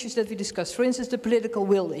on the issues that we discussed, for instance, the political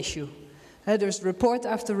will issue. There's report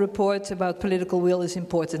after report about political will is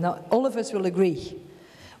important. Now, all of us will agree.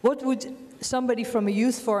 What would somebody from a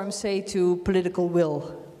youth forum say to political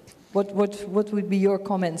will? What would be your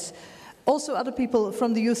comments? Also, other people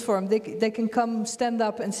from the youth forum, they can come stand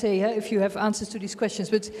up and say, if you have answers to these questions.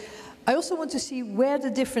 But I also want to see where the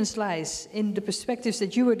difference lies in the perspectives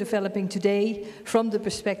that you are developing today from the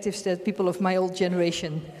perspectives that people of my old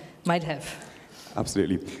generation might have.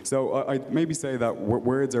 Absolutely. So I'd maybe say that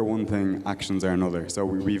words are one thing, actions are another. So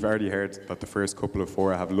we've already heard that the first couple of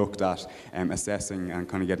fora have looked at assessing and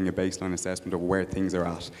kind of getting a baseline assessment of where things are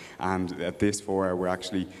at. And at this fora, we're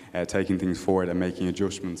actually taking things forward and making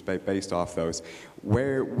adjustments based off those.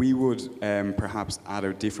 Where we would perhaps add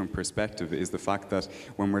a different perspective is the fact that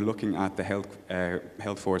when we're looking at the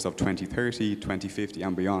health force of 2030, 2050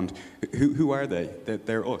 and beyond, who are they?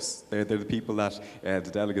 They're us. They're the people that, the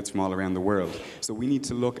delegates from all around the world. So we need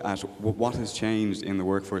to look at what has changed in the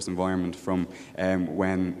workforce environment from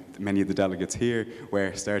when many of the delegates here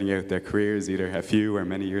were starting out their careers, either a few or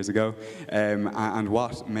many years ago, and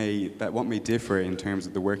what may differ in terms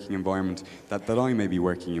of the working environment that I may be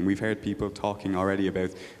working in. We've heard people talking already about,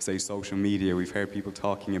 say, social media. We've heard people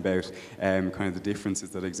talking about kind of the differences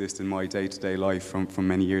that exist in my day-to-day life from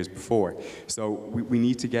many years before. So we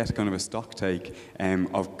need to get kind of a stock take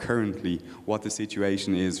of currently what the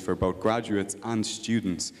situation is for both graduates and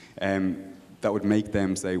students that would make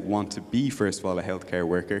them, say, want to be, first of all, a healthcare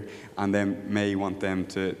worker, and then may want them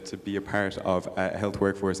to be a part of a health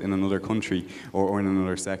workforce in another country or in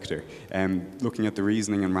another sector. Looking at the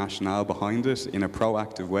reasoning and rationale behind it in a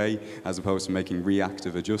proactive way, as opposed to making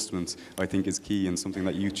reactive adjustments, I think is key and something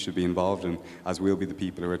that youth should be involved in, as will be the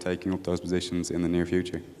people who are taking up those positions in the near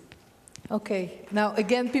future. Okay, now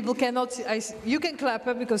again, people cannot, you can clap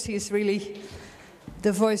because he is really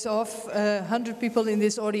the voice of 100 people in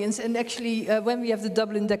this audience. And actually, when we have the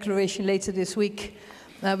Dublin Declaration later this week,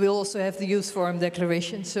 we'll also have the Youth Forum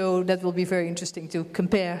Declaration. So that will be very interesting to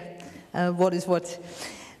compare what is what.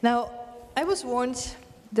 Now, I was warned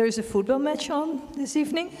there is a football match on this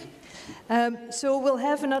evening. So we'll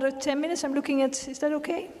have another 10 minutes. I'm looking at, is that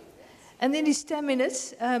okay? And in these 10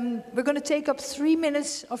 minutes, we're going to take up 3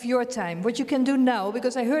 minutes of your time. What you can do now,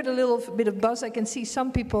 because I heard a little bit of buzz, I can see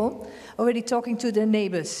some people already talking to their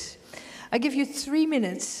neighbors. I give you 3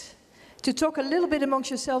 minutes to talk a little bit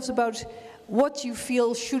amongst yourselves about what you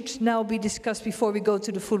feel should now be discussed before we go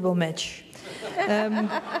to the football match.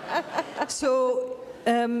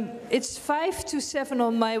 It's 5 to 7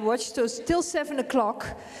 on my watch, so till 7 o'clock.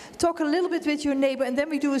 Talk a little bit with your neighbor, and then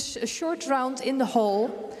we do a short round in the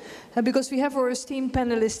hall because we have our esteemed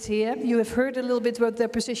panelists here. You have heard a little bit what their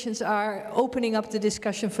positions are, opening up the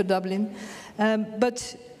discussion for Dublin.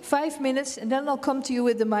 But 5 minutes, and then I'll come to you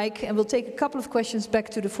with the mic, and we'll take a couple of questions back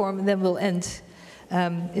to the forum, and then we'll end.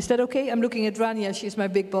 Is that okay? I'm looking at Rania, she's my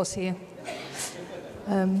big boss here.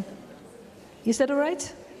 Is that all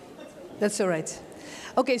right? That's all right.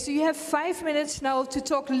 Okay, so you have 5 minutes now to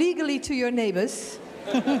talk legally to your neighbors.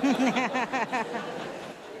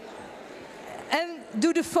 And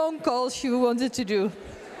do the phone calls you wanted to do.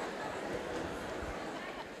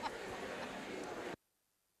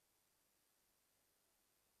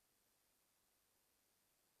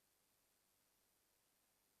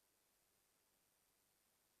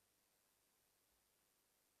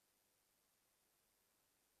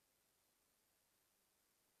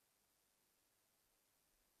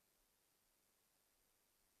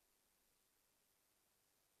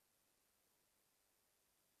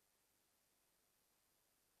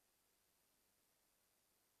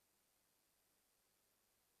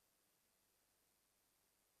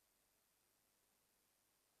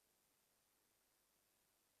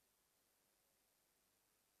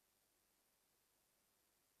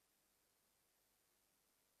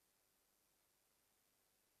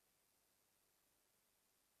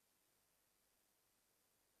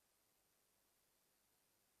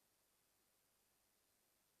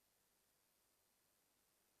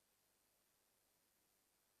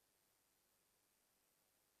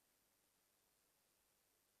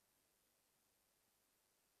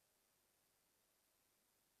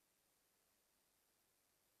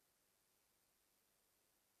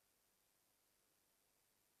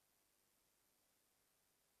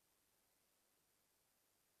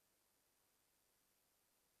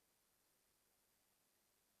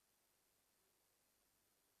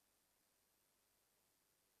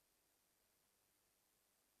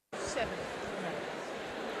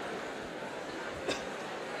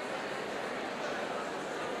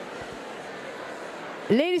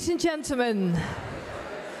 Ladies and gentlemen,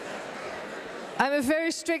 I'm a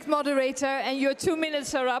very strict moderator and your 2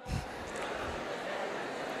 minutes are up.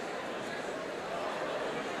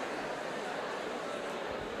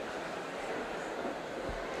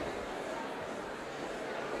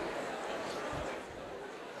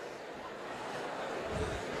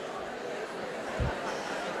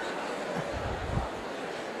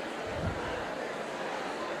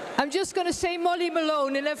 I'm just going to say Molly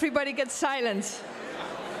Malone and everybody gets silent.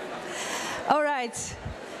 All right.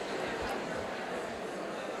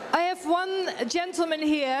 I have one gentleman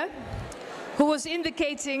here who was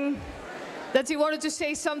indicating that he wanted to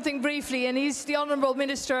say something briefly, and he's the Honourable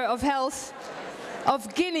Minister of Health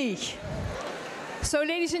of Guinea. So,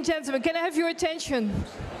 ladies and gentlemen, can I have your attention?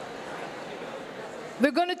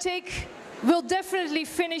 We'll definitely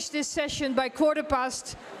finish this session by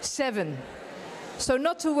 7:15. So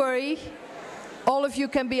not to worry, all of you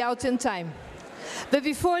can be out in time. But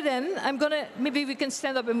before then, maybe we can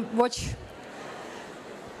stand up and watch.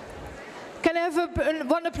 Can I have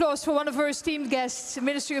one applause for one of our esteemed guests, the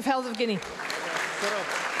Ministry of Health of Guinea?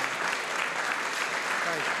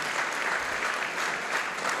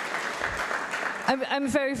 I'm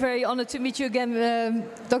very, very honored to meet you again,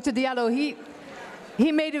 Dr. Diallo.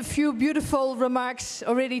 He made a few beautiful remarks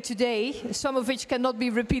already today, some of which cannot be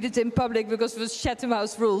repeated in public because of the Chatham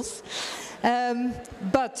House rules.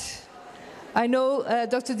 But I know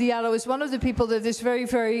Dr. Diallo is one of the people that is very,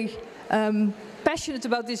 very passionate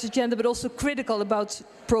about this agenda, but also critical about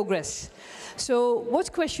progress. So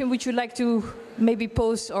what question would you like to maybe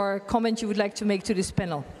pose or comment you would like to make to this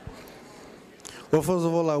panel? Well, first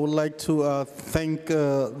of all, I would like to thank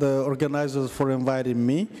the organizers for inviting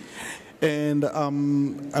me. And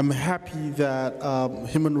I'm happy that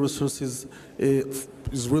human resources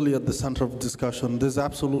is really at the center of discussion. There's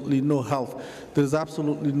absolutely no health. There's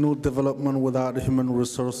absolutely no development without human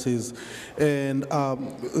resources. And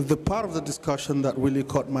the part of the discussion that really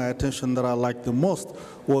caught my attention that I liked the most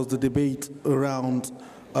was the debate around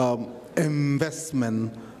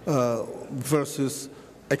investment versus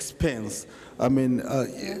expense. I mean,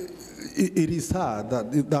 it is sad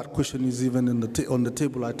that that question is even on the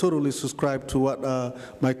table. I totally subscribe to what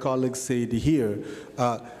my colleagues said here.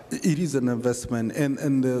 It is an investment,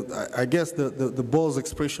 and I guess the boss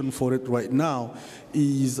expression for it right now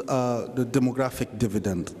is the demographic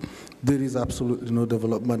dividend. There is absolutely no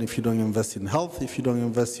development if you don't invest in health, if you don't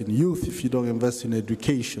invest in youth, if you don't invest in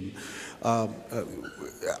education.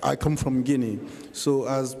 I come from Guinea, so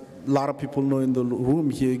as lot of people know in the room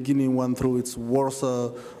here, Guinea went through its worst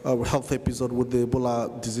health episode with the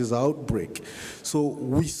Ebola disease outbreak. So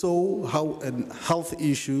we saw how a health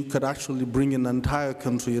issue could actually bring an entire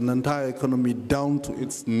country, an entire economy down to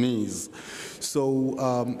its knees. So,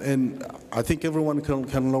 and I think everyone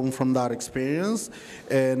can learn from that experience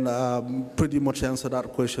and pretty much answer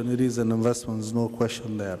that question. It is an investment, there's no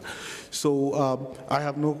question there. So I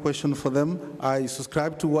have no question for them. I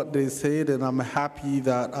subscribe to what they said, and I'm happy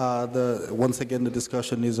that once again the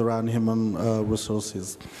discussion is around human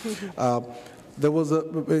resources. There was a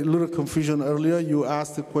little confusion earlier. You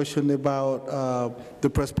asked a question about the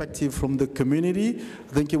perspective from the community.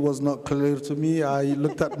 I think it was not clear to me. I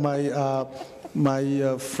looked at my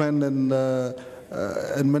my friend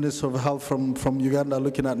and Minister of Health from Uganda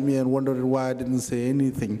looking at me and wondering why I didn't say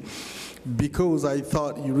anything. Because I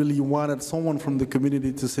thought you really wanted someone from the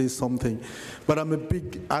community to say something. But I'm a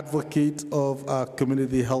big advocate of a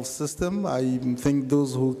community health system. I think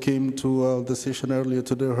those who came to the session earlier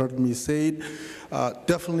today heard me say it.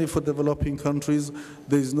 Definitely for developing countries,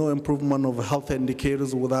 there is no improvement of health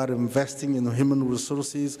indicators without investing in human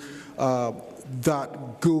resources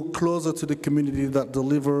that go closer to the community, that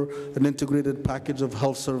deliver an integrated package of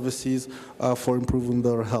health services for improving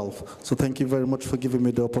their health. So thank you very much for giving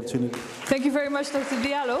me the opportunity. Thank you very much, Dr.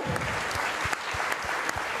 Diallo.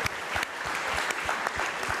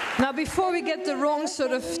 Now, before we get the wrong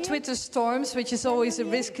sort of Twitter storms, which is always a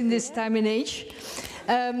risk in this time and age,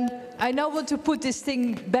 I now want to put this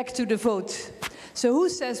thing back to the vote. So who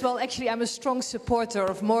says, well, actually, I'm a strong supporter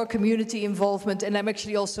of more community involvement, and I'm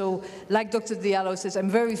actually also, like Dr. Diallo says, I'm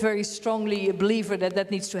very, very strongly a believer that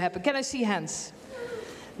that needs to happen. Can I see hands?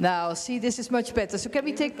 Now, see, this is much better. So can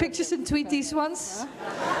we take pictures and tweet these ones?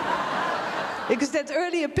 Because that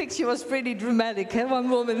earlier picture was pretty dramatic, eh? One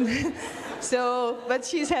woman. So, but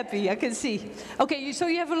she's happy, I can see. Okay, so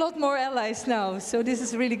you have a lot more allies now, so this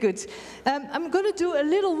is really good. I'm going to do a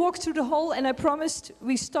little walk through the hall, and I promised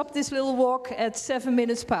we stop this little walk at 7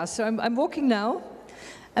 minutes past. So I'm walking now,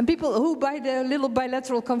 and people who by the little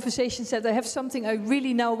bilateral conversation said, I have something I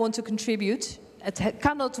really now want to contribute. I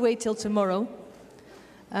cannot wait till tomorrow.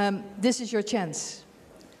 This is your chance.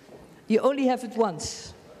 You only have it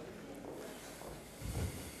once.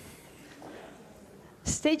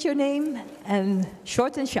 State your name, and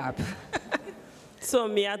short and sharp. So,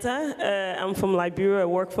 Miata, I'm from Liberia. I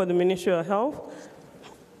work for the Ministry of Health.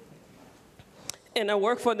 And I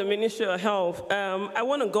work for the Ministry of Health. I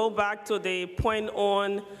want to go back to the point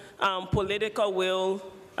on political will,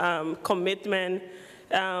 commitment.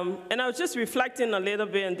 And I was just reflecting a little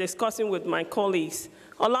bit and discussing with my colleagues.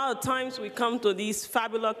 A lot of times we come to these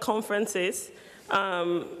fabulous conferences.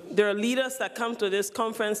 There are leaders that come to this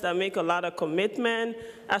conference that make a lot of commitment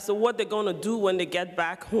as to what they're going to do when they get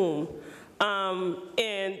back home.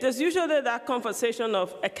 And there's usually that conversation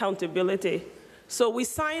of accountability. So we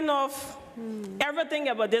sign off everything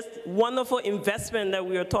about this wonderful investment that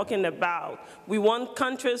we are talking about. We want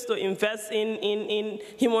countries to invest in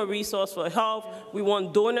human resource for health. We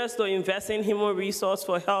want donors to invest in human resource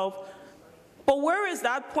for health. But where is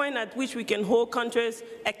that point at which we can hold countries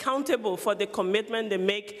accountable for the commitment they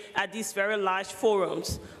make at these very large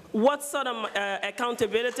forums? What sort of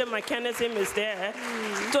accountability mechanism is there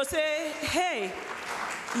to say, hey,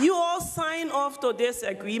 you all sign off to this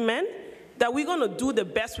agreement that we're going to do the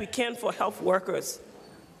best we can for health workers?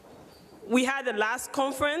 We had the last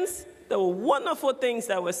conference. There were wonderful things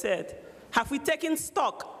that were said. Have we taken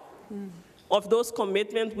stock of those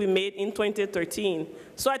commitments we made in 2013?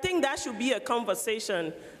 So I think that should be a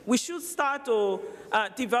conversation. We should start to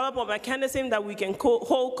develop a mechanism that we can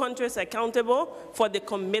hold countries accountable for the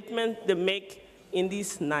commitment they make in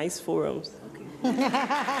these nice forums. Okay.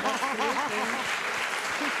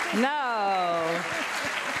 Now,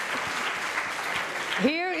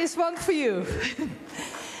 here is one for you.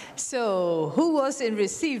 So, who was in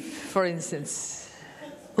Receive, for instance?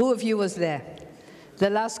 Who of you was there? The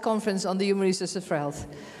last conference on the human resources for health.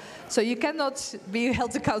 So you cannot be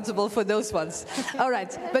held accountable for those ones. All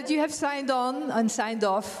right, but you have signed on and signed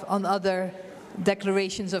off on other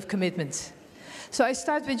declarations of commitment. So I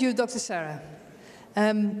start with you, Dr. Sarah.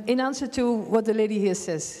 In answer to what the lady here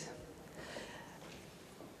says,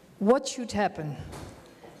 what should happen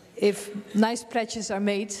if nice pledges are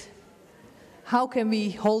made? How can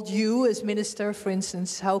we hold you as minister, for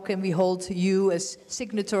instance? How can we hold you as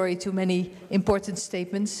signatory to many important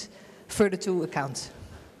statements further to account?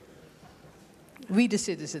 We the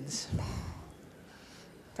citizens.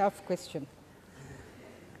 Tough question.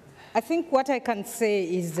 I think what I can say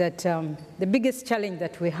is that the biggest challenge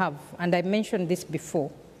that we have, and I mentioned this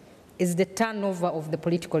before, is the turnover of the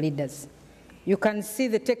political leaders. You can see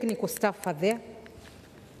the technical staff are there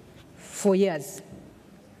for years.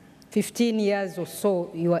 15 years or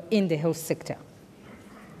so you are in the health sector.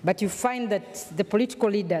 But you find that the political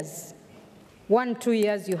leaders, 1, 2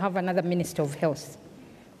 years you have another minister of health.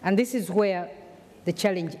 And this is where the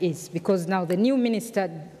challenge is, because now the new minister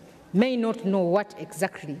may not know what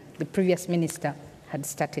exactly the previous minister had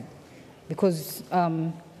started. Because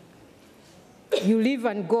you leave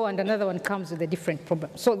and go and another one comes with a different problem.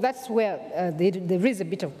 So that's where there is a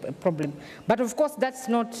bit of a problem. But of course that's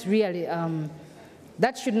not really,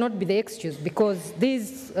 that should not be the excuse, because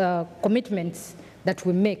these commitments that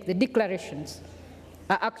we make, the declarations,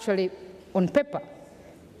 are actually on paper.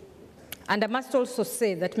 And I must also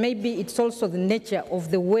say that maybe it's also the nature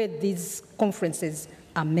of the way these conferences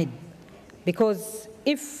are made. Because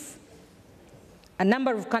if a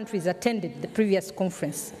number of countries attended the previous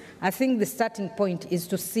conference, I think the starting point is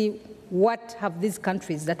to see what have these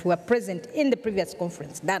countries that were present in the previous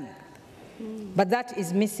conference done. But that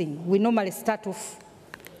is missing. We normally start off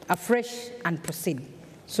afresh and proceed.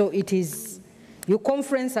 So it is, you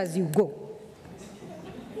conference as you go,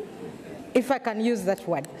 if I can use that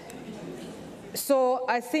word. So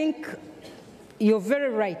I think you're very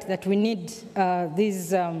right that we need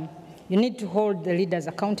you need to hold the leaders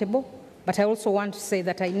accountable, but I also want to say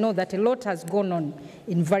that I know that a lot has gone on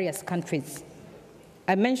in various countries.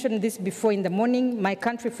 I mentioned this before in the morning. My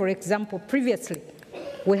country, for example, previously,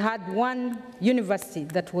 we had one university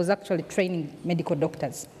that was actually training medical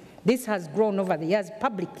doctors. This has grown over the years,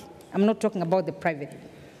 public. I'm not talking about the private.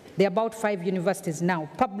 There are about 5 universities now,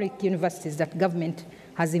 public universities that government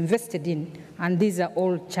has invested in, and these are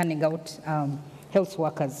all churning out health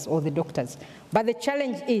workers or the doctors. But the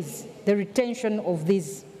challenge is the retention of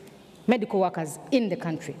these medical workers in the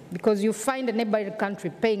country, because you find a neighboring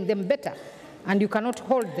country paying them better, and you cannot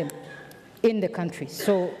hold them in the country.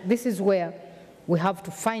 So this is where we have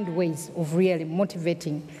to find ways of really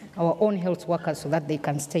motivating our own health workers so that they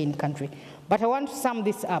can stay in country. But I want to sum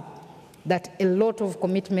this up, that a lot of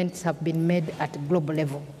commitments have been made at a global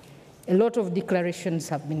level. A lot of declarations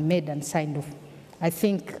have been made and signed off. I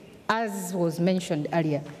think, as was mentioned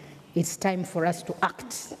earlier, it's time for us to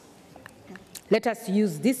act. Let us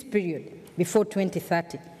use this period before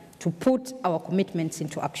 2030 to put our commitments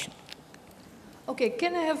into action. Okay,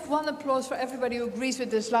 can I have one applause for everybody who agrees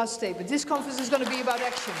with this last statement? This conference is going to be about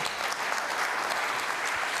action.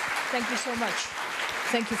 Thank you so much.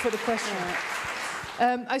 Thank you for the question.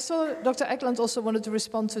 I saw Dr. Eikeland also wanted to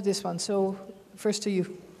respond to this one, so first to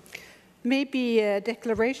you. Maybe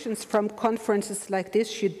declarations from conferences like this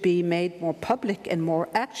should be made more public and more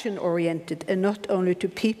action-oriented, and not only to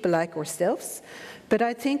people like ourselves. But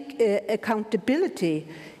I think accountability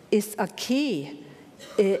is a key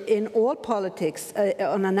in all politics,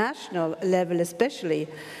 on a national level especially.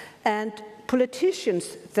 And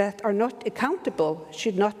politicians that are not accountable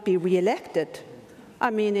should not be re-elected. I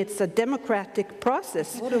mean, it's a democratic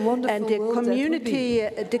process. What a wonderful and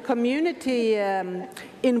the community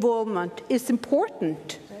involvement is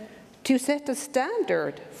important to set a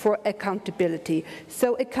standard for accountability.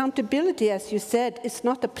 So accountability, as you said, is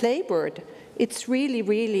not a play word. It's really,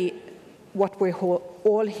 really what we're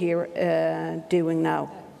all here doing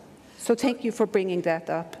now. So thank you for bringing that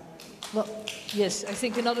up. Well, yes, I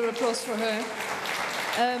think another applause for her.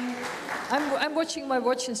 I'm watching my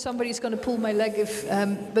watch and somebody's going to pull my leg if,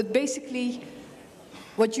 but basically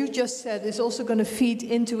what you just said is also going to feed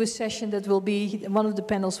into a session that will be, one of the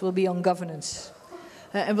panels will be on governance.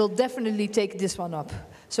 And we'll definitely take this one up.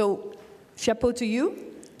 So, chapeau to you,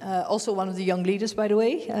 also one of the young leaders, by the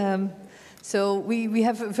way. So we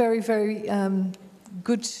have a very, very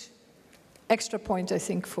good extra point, I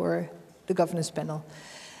think, for the governance panel.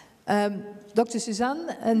 Dr.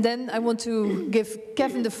 Zsuzsanna, and then I want to give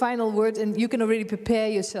Kevin the final word, and you can already prepare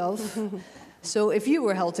yourself. So if you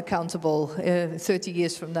were held accountable 30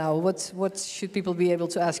 years from now, what should people be able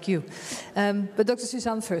to ask you? But Dr.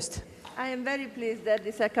 Zsuzsanna first. I am very pleased that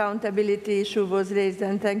this accountability issue was raised,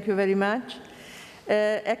 and thank you very much.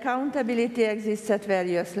 Accountability exists at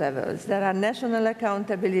various levels. There are national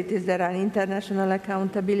accountabilities, there are international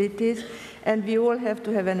accountabilities, and we all have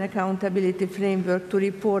to have an accountability framework to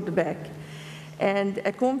report back. And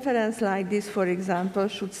a conference like this, for example,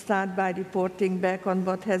 should start by reporting back on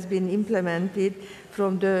what has been implemented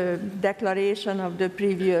from the declaration of the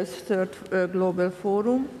previous third global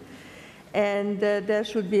forum. And there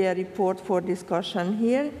should be a report for discussion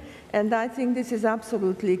here. And I think this is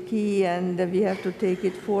absolutely key, and we have to take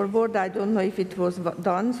it forward. I don't know if it was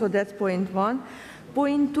done, so that's point one.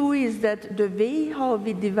 Point two is that the way how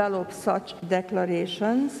we develop such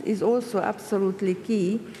declarations is also absolutely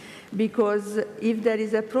key, because if there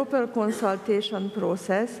is a proper consultation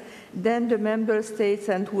process, then the member states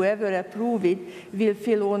and whoever approve it will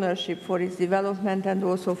feel ownership for its development and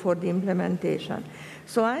also for the implementation.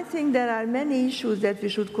 So I think there are many issues that we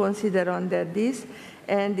should consider under this,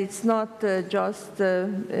 and it's not just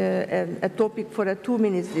a topic for a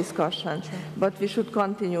 2-minute discussion, but we should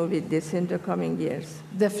continue with this in the coming years.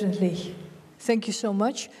 Definitely. Thank you so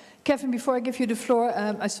much. Kevin, before I give you the floor,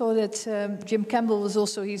 I saw that Jim Campbell was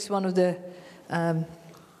also, he's one of the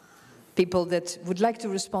people that would like to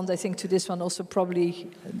respond, I think, to this one, also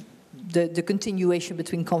probably the continuation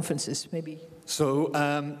between conferences, maybe. So,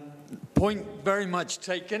 point very much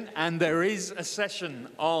taken, and there is a session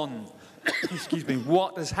on, excuse me,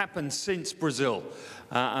 what has happened since Brazil.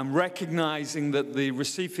 I'm recognizing that the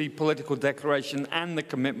Recife political declaration and the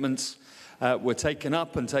commitments were taken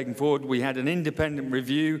up and taken forward. We had an independent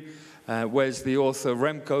review. Where's the author,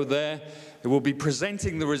 Remco, there? It will be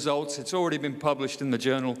presenting the results. It's already been published in the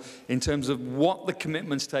journal in terms of what the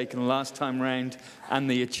commitments taken last time round and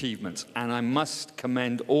the achievements. And I must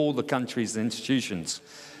commend all the countries and institutions.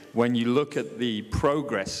 When you look at the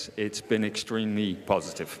progress, it's been extremely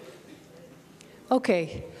positive.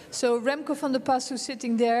 Okay, so Remco van der Pas, who's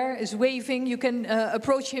sitting there, is waving. You can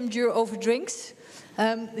approach him over drinks.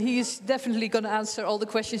 He is definitely going to answer all the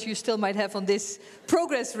questions you still might have on this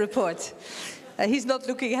progress report. He's not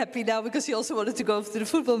looking happy now because he also wanted to go to the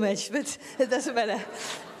football match, but it doesn't matter.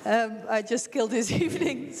 I just killed his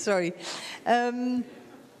evening, sorry.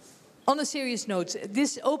 On a serious note,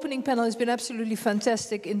 this opening panel has been absolutely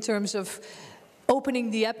fantastic in terms of opening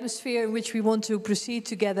the atmosphere in which we want to proceed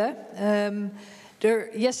together.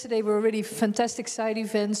 Yesterday were already fantastic side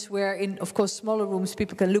events where in, of course, smaller rooms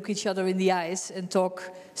people can look each other in the eyes and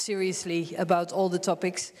talk seriously about all the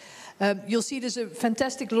topics. You'll see there's a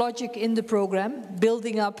fantastic logic in the program,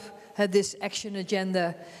 building up this action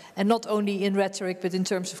agenda, and not only in rhetoric, but in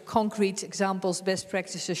terms of concrete examples, best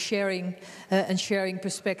practices, sharing and sharing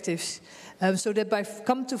perspectives. So that by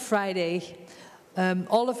come to Friday,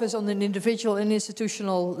 all of us on an individual and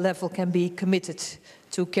institutional level can be committed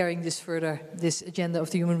to carrying this further, this agenda of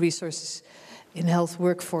the human resources in health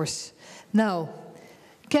workforce. Now,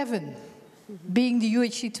 Kevin, being the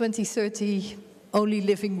UHC 2030 only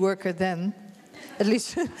living worker then, at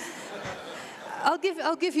least, I'll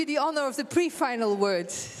give you the honor of the pre-final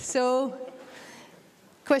words. So,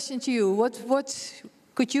 question to you, what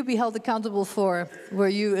could you be held accountable for? Were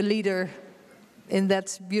you a leader in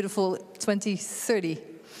that beautiful 2030?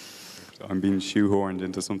 So I'm being shoehorned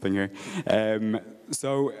into something here.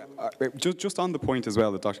 So just on the point as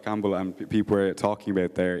well that Dr. Campbell and people were talking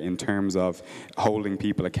about there in terms of holding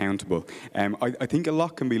people accountable, I think a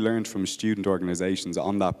lot can be learned from student organisations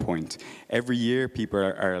on that point. Every year people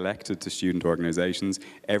are elected to student organisations.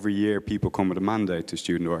 Every year people come with a mandate to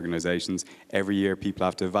student organisations. Every year people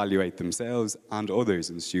have to evaluate themselves and others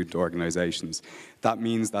in student organisations. That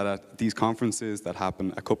means that at these conferences that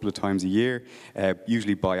happen a couple of times a year,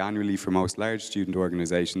 usually biannually for most large student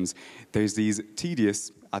organisations, there's these tedious,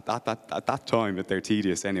 at that time, but they're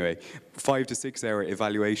tedious anyway, 5 to 6 hour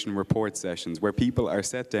evaluation report sessions where people are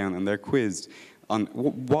set down and they're quizzed on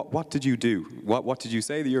what did you do? What did you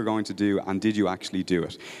say that you're going to do, and did you actually do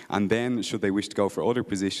it? And then, should they wish to go for other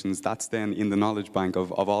positions, that's then in the knowledge bank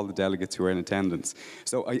of all the delegates who are in attendance.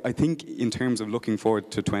 So I think in terms of looking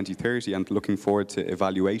forward to 2030 and looking forward to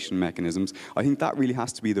evaluation mechanisms, I think that really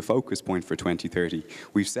has to be the focus point for 2030.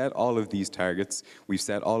 We've set all of these targets, we've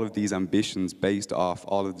set all of these ambitions based off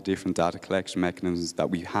all of the different data collection mechanisms that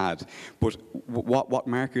we had. But what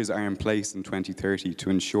markers are in place in 2030 to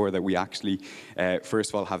ensure that we actually first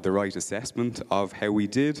of all, have the right assessment of how we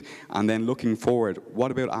did, and then looking forward, what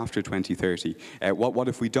about after 2030? What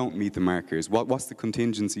if we don't meet the markers? What's the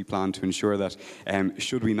contingency plan to ensure that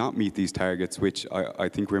should we not meet these targets, which I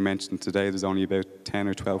think we're mentioned today, there's only about 10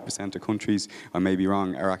 or 12% of countries, I may be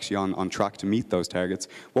wrong, are actually on track to meet those targets.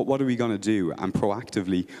 What are we going to do? And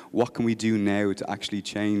proactively, what can we do now to actually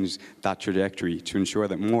change that trajectory to ensure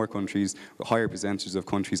that more countries, higher percentages of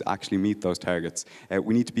countries actually meet those targets?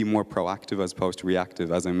 We need to be more proactive as opposed to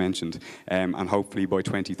reactive, as I mentioned, and hopefully by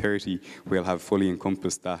 2030 we'll have fully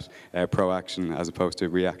encompassed that proaction as opposed to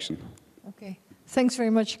reaction. Okay. Thanks very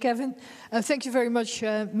much, Kevin. Thank you very much,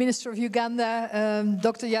 Minister of Uganda,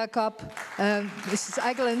 Dr. Jakab, Mrs.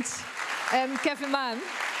 Eikeland, and Kevin Mann.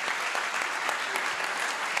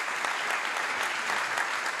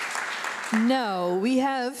 Now, we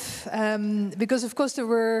have, because of course there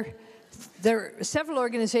are several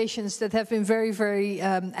organizations that have been very, very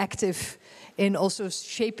active in also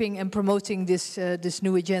shaping and promoting this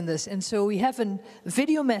new agendas. And so we have a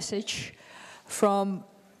video message from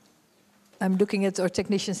I'm looking at our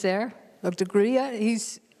technicians there, Dr. Guria.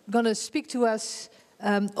 He's going to speak to us,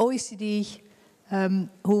 OECD,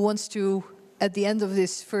 who wants to, at the end of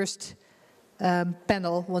this first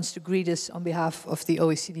panel, wants to greet us on behalf of the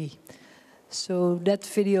OECD. So that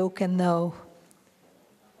video can now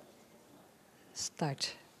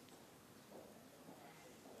start.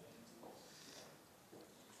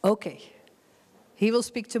 Okay. He will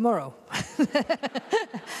speak tomorrow.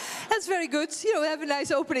 That's very good. You know, have a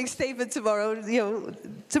nice opening statement tomorrow. You know,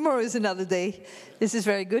 tomorrow is another day. This is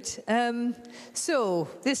very good. So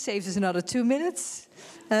this saves us another 2 minutes.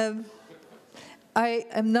 I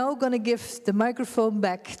am now going to give the microphone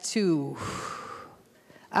back to,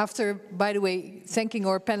 after, by the way, thanking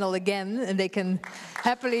our panel again, and they can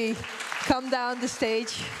happily come down the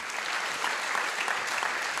stage.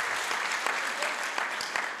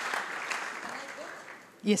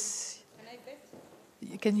 Yes. Can I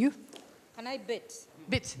bet? Can you? Can I bet?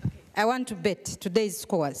 Bet. I want to bet today's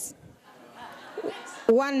scores.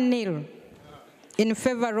 1-0 in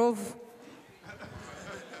favor of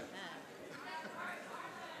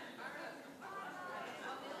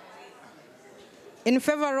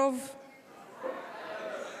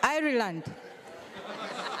Ireland.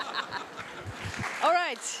 All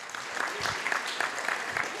right.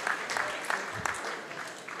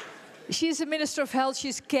 She's a Minister of Health,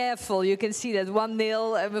 she's careful. You can see that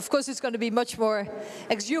 1-0. Of course, it's going to be much more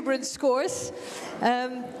exuberant scores.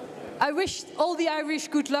 I wish all the Irish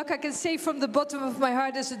good luck. I can say from the bottom of my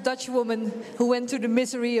heart as a Dutch woman who went through the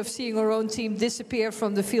misery of seeing her own team disappear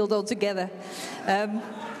from the field altogether.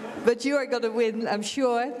 But you are going to win, I'm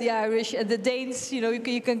sure, the Irish. And the Danes, you know,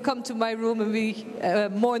 you can come to my room and we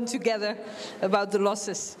mourn together about the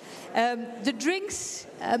losses. The drinks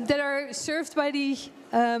that are served by the...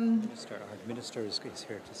 Our minister is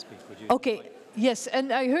here to speak. Would you okay, yes,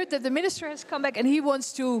 and I heard that the minister has come back and he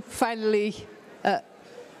wants to finally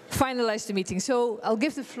finalize the meeting. So I'll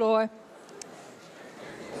give the floor.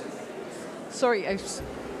 Sorry, excuse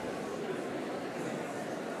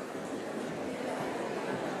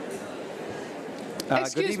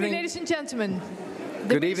me, ladies and gentlemen.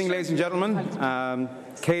 Good evening, ladies and gentlemen.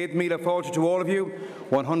 Céad míle fáilte to all of you.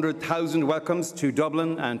 100,000 welcomes to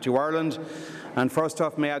Dublin and to Ireland. And first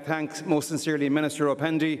off, may I thank most sincerely Minister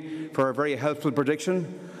O'Pendy for a very helpful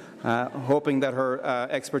prediction, hoping that her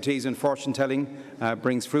expertise in fortune telling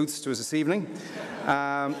brings fruits to us this evening.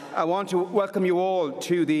 I want to welcome you all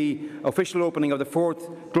to the official opening of the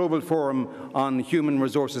 4th Global Forum on Human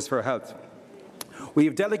Resources for Health. We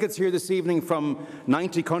have delegates here this evening from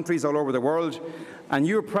 90 countries all over the world, and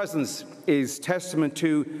your presence is testament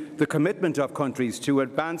to the commitment of countries to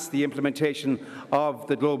advance the implementation of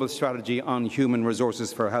the global strategy on human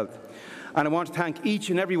resources for health. And I want to thank each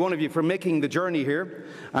and every one of you for making the journey here,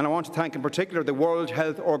 and I want to thank in particular the World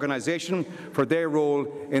Health Organization for their role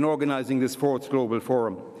in organising this 4th Global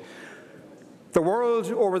Forum. The world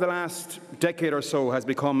over the last decade or so has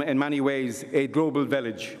become in many ways a global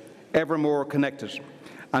village, ever more connected,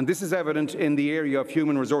 and this is evident in the area of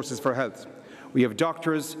human resources for health. We have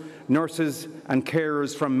doctors, nurses and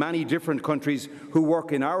carers from many different countries who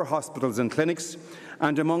work in our hospitals and clinics,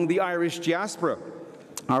 and among the Irish diaspora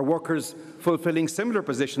are workers fulfilling similar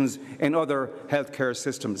positions in other healthcare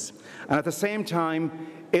systems. And at the same time,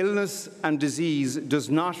 illness and disease does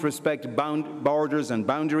not respect borders and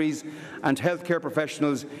boundaries, and healthcare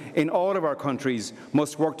professionals in all of our countries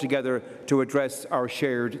must work together to address our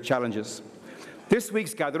shared challenges. This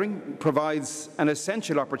week's gathering provides an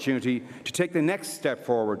essential opportunity to take the next step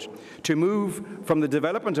forward, to move from the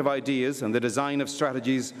development of ideas and the design of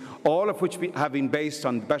strategies, all of which have been based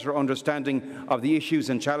on better understanding of the issues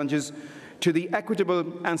and challenges, to the equitable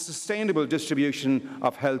and sustainable distribution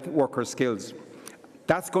of health worker skills.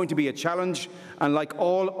 That's going to be a challenge, and like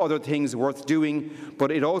all other things worth doing,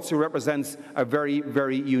 but it also represents a very,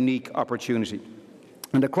 very unique opportunity.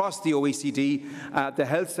 And across the OECD, the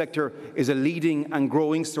health sector is a leading and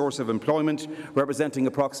growing source of employment, representing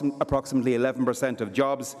approximately 11% of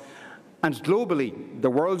jobs. And globally, the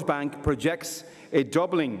World Bank projects a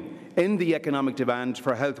doubling in the economic demand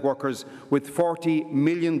for health workers, with 40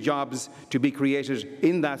 million jobs to be created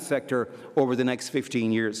in that sector over the next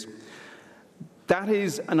 15 years. That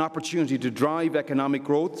is an opportunity to drive economic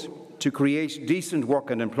growth, to create decent work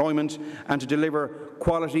and employment, and to deliver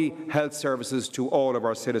quality health services to all of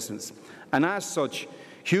our citizens. And as such,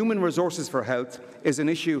 human resources for health is an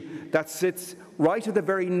issue that sits right at the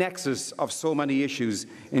very nexus of so many issues,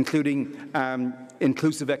 including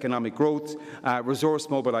inclusive economic growth, resource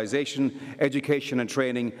mobilisation, education and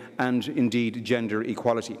training, and indeed gender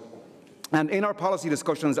equality. And in our policy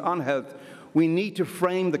discussions on health, we need to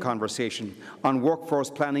frame the conversation on workforce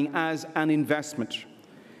planning as an investment.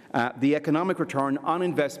 The economic return on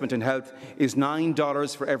investment in health is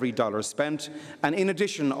 $9 for every dollar spent, and in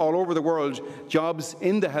addition, all over the world, jobs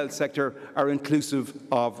in the health sector are inclusive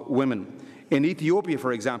of women. In Ethiopia,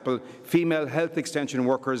 for example, female health extension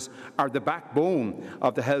workers are the backbone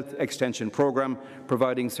of the health extension programme,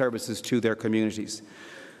 providing services to their communities.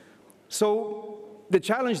 So, the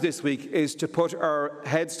challenge this week is to put our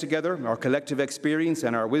heads together, our collective experience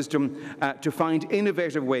and our wisdom, to find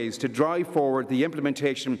innovative ways to drive forward the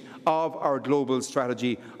implementation of our global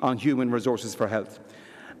strategy on human resources for health.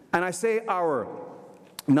 And I say our,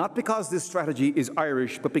 not because this strategy is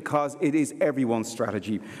Irish, but because it is everyone's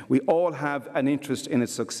strategy. We all have an interest in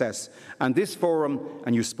its success. And this forum,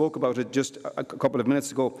 and you spoke about it just a couple of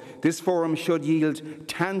minutes ago, this forum should yield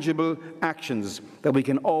tangible actions that we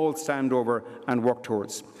can all stand over and work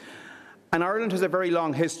towards. And Ireland has a very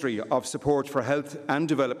long history of support for health and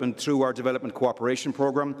development through our development cooperation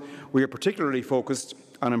programme. We are particularly focused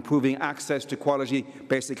on improving access to quality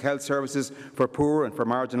basic health services for poor and for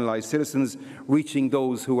marginalised citizens, reaching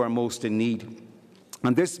those who are most in need.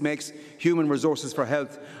 And this makes human resources for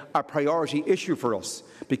health a priority issue for us,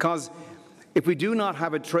 because if we do not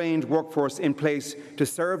have a trained workforce in place to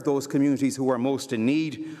serve those communities who are most in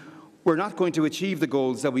need, we're not going to achieve the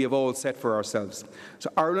goals that we have all set for ourselves. So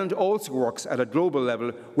Ireland also works at a global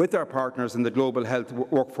level with our partners in the Global Health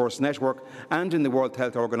Workforce Network and in the World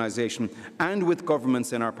Health Organization, and with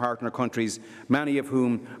governments in our partner countries, many of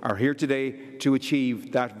whom are here today to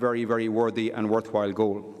achieve that very, very worthy and worthwhile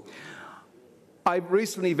goal. I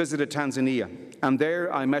recently visited Tanzania, and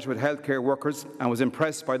there I met with healthcare workers and was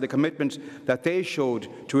impressed by the commitment that they showed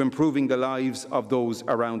to improving the lives of those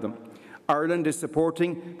around them. Ireland is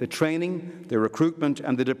supporting the training, the recruitment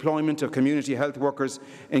and the deployment of community health workers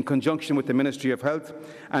in conjunction with the Ministry of Health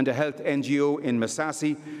and a health NGO in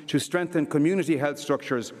Masasi to strengthen community health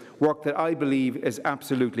structures, work that I believe is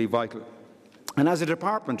absolutely vital. And as a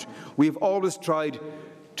department, we have always tried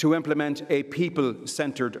to implement a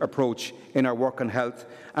people-centred approach in our work on health,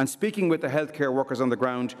 and speaking with the healthcare workers on the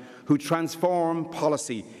ground who transform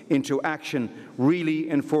policy into action really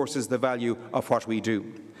enforces the value of what we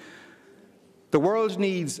do. The world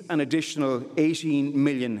needs an additional 18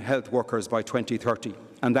 million health workers by 2030,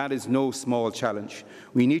 and that is no small challenge.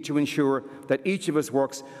 We need to ensure that each of us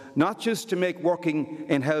works not just to make working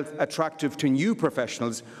in health attractive to new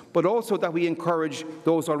professionals, but also that we encourage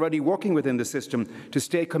those already working within the system to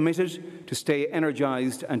stay committed, to stay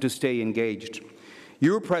energised and to stay engaged.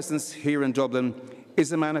 Your presence here in Dublin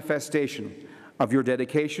is a manifestation of your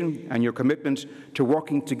dedication and your commitment to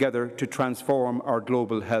working together to transform our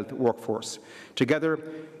global health workforce. Together,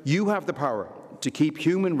 you have the power to keep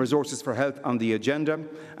human resources for health on the agenda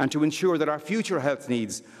and to ensure that our future health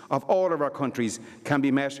needs of all of our countries can be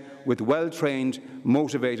met with well-trained,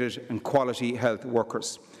 motivated and quality health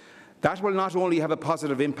workers. That will not only have a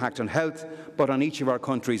positive impact on health, but on each of our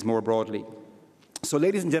countries more broadly. So,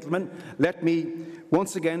 ladies and gentlemen, let me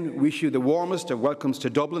once again wish you the warmest of welcomes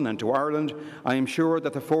to Dublin and to Ireland. I am sure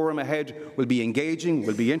that the forum ahead will be engaging,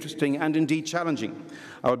 will be interesting and indeed challenging.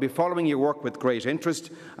 I will be following your work with great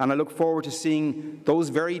interest, and I look forward to seeing those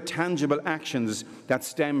very tangible actions that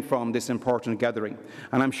stem from this important gathering.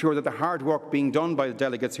 And I'm sure that the hard work being done by the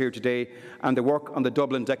delegates here today and the work on the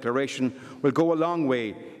Dublin Declaration will go a long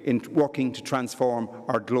way in working to transform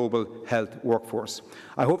our global health workforce.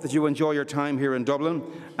 I hope that you enjoy your time here in Dublin,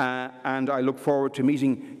 and I look forward to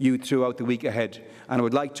meeting you throughout the week ahead. And I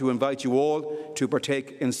would like to invite you all to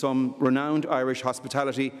partake in some renowned Irish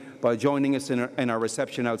hospitality by joining us in our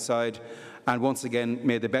reception outside. And once again,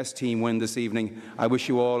 may the best team win this evening. I wish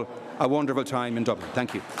you all a wonderful time in Dublin.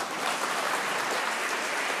 Thank you.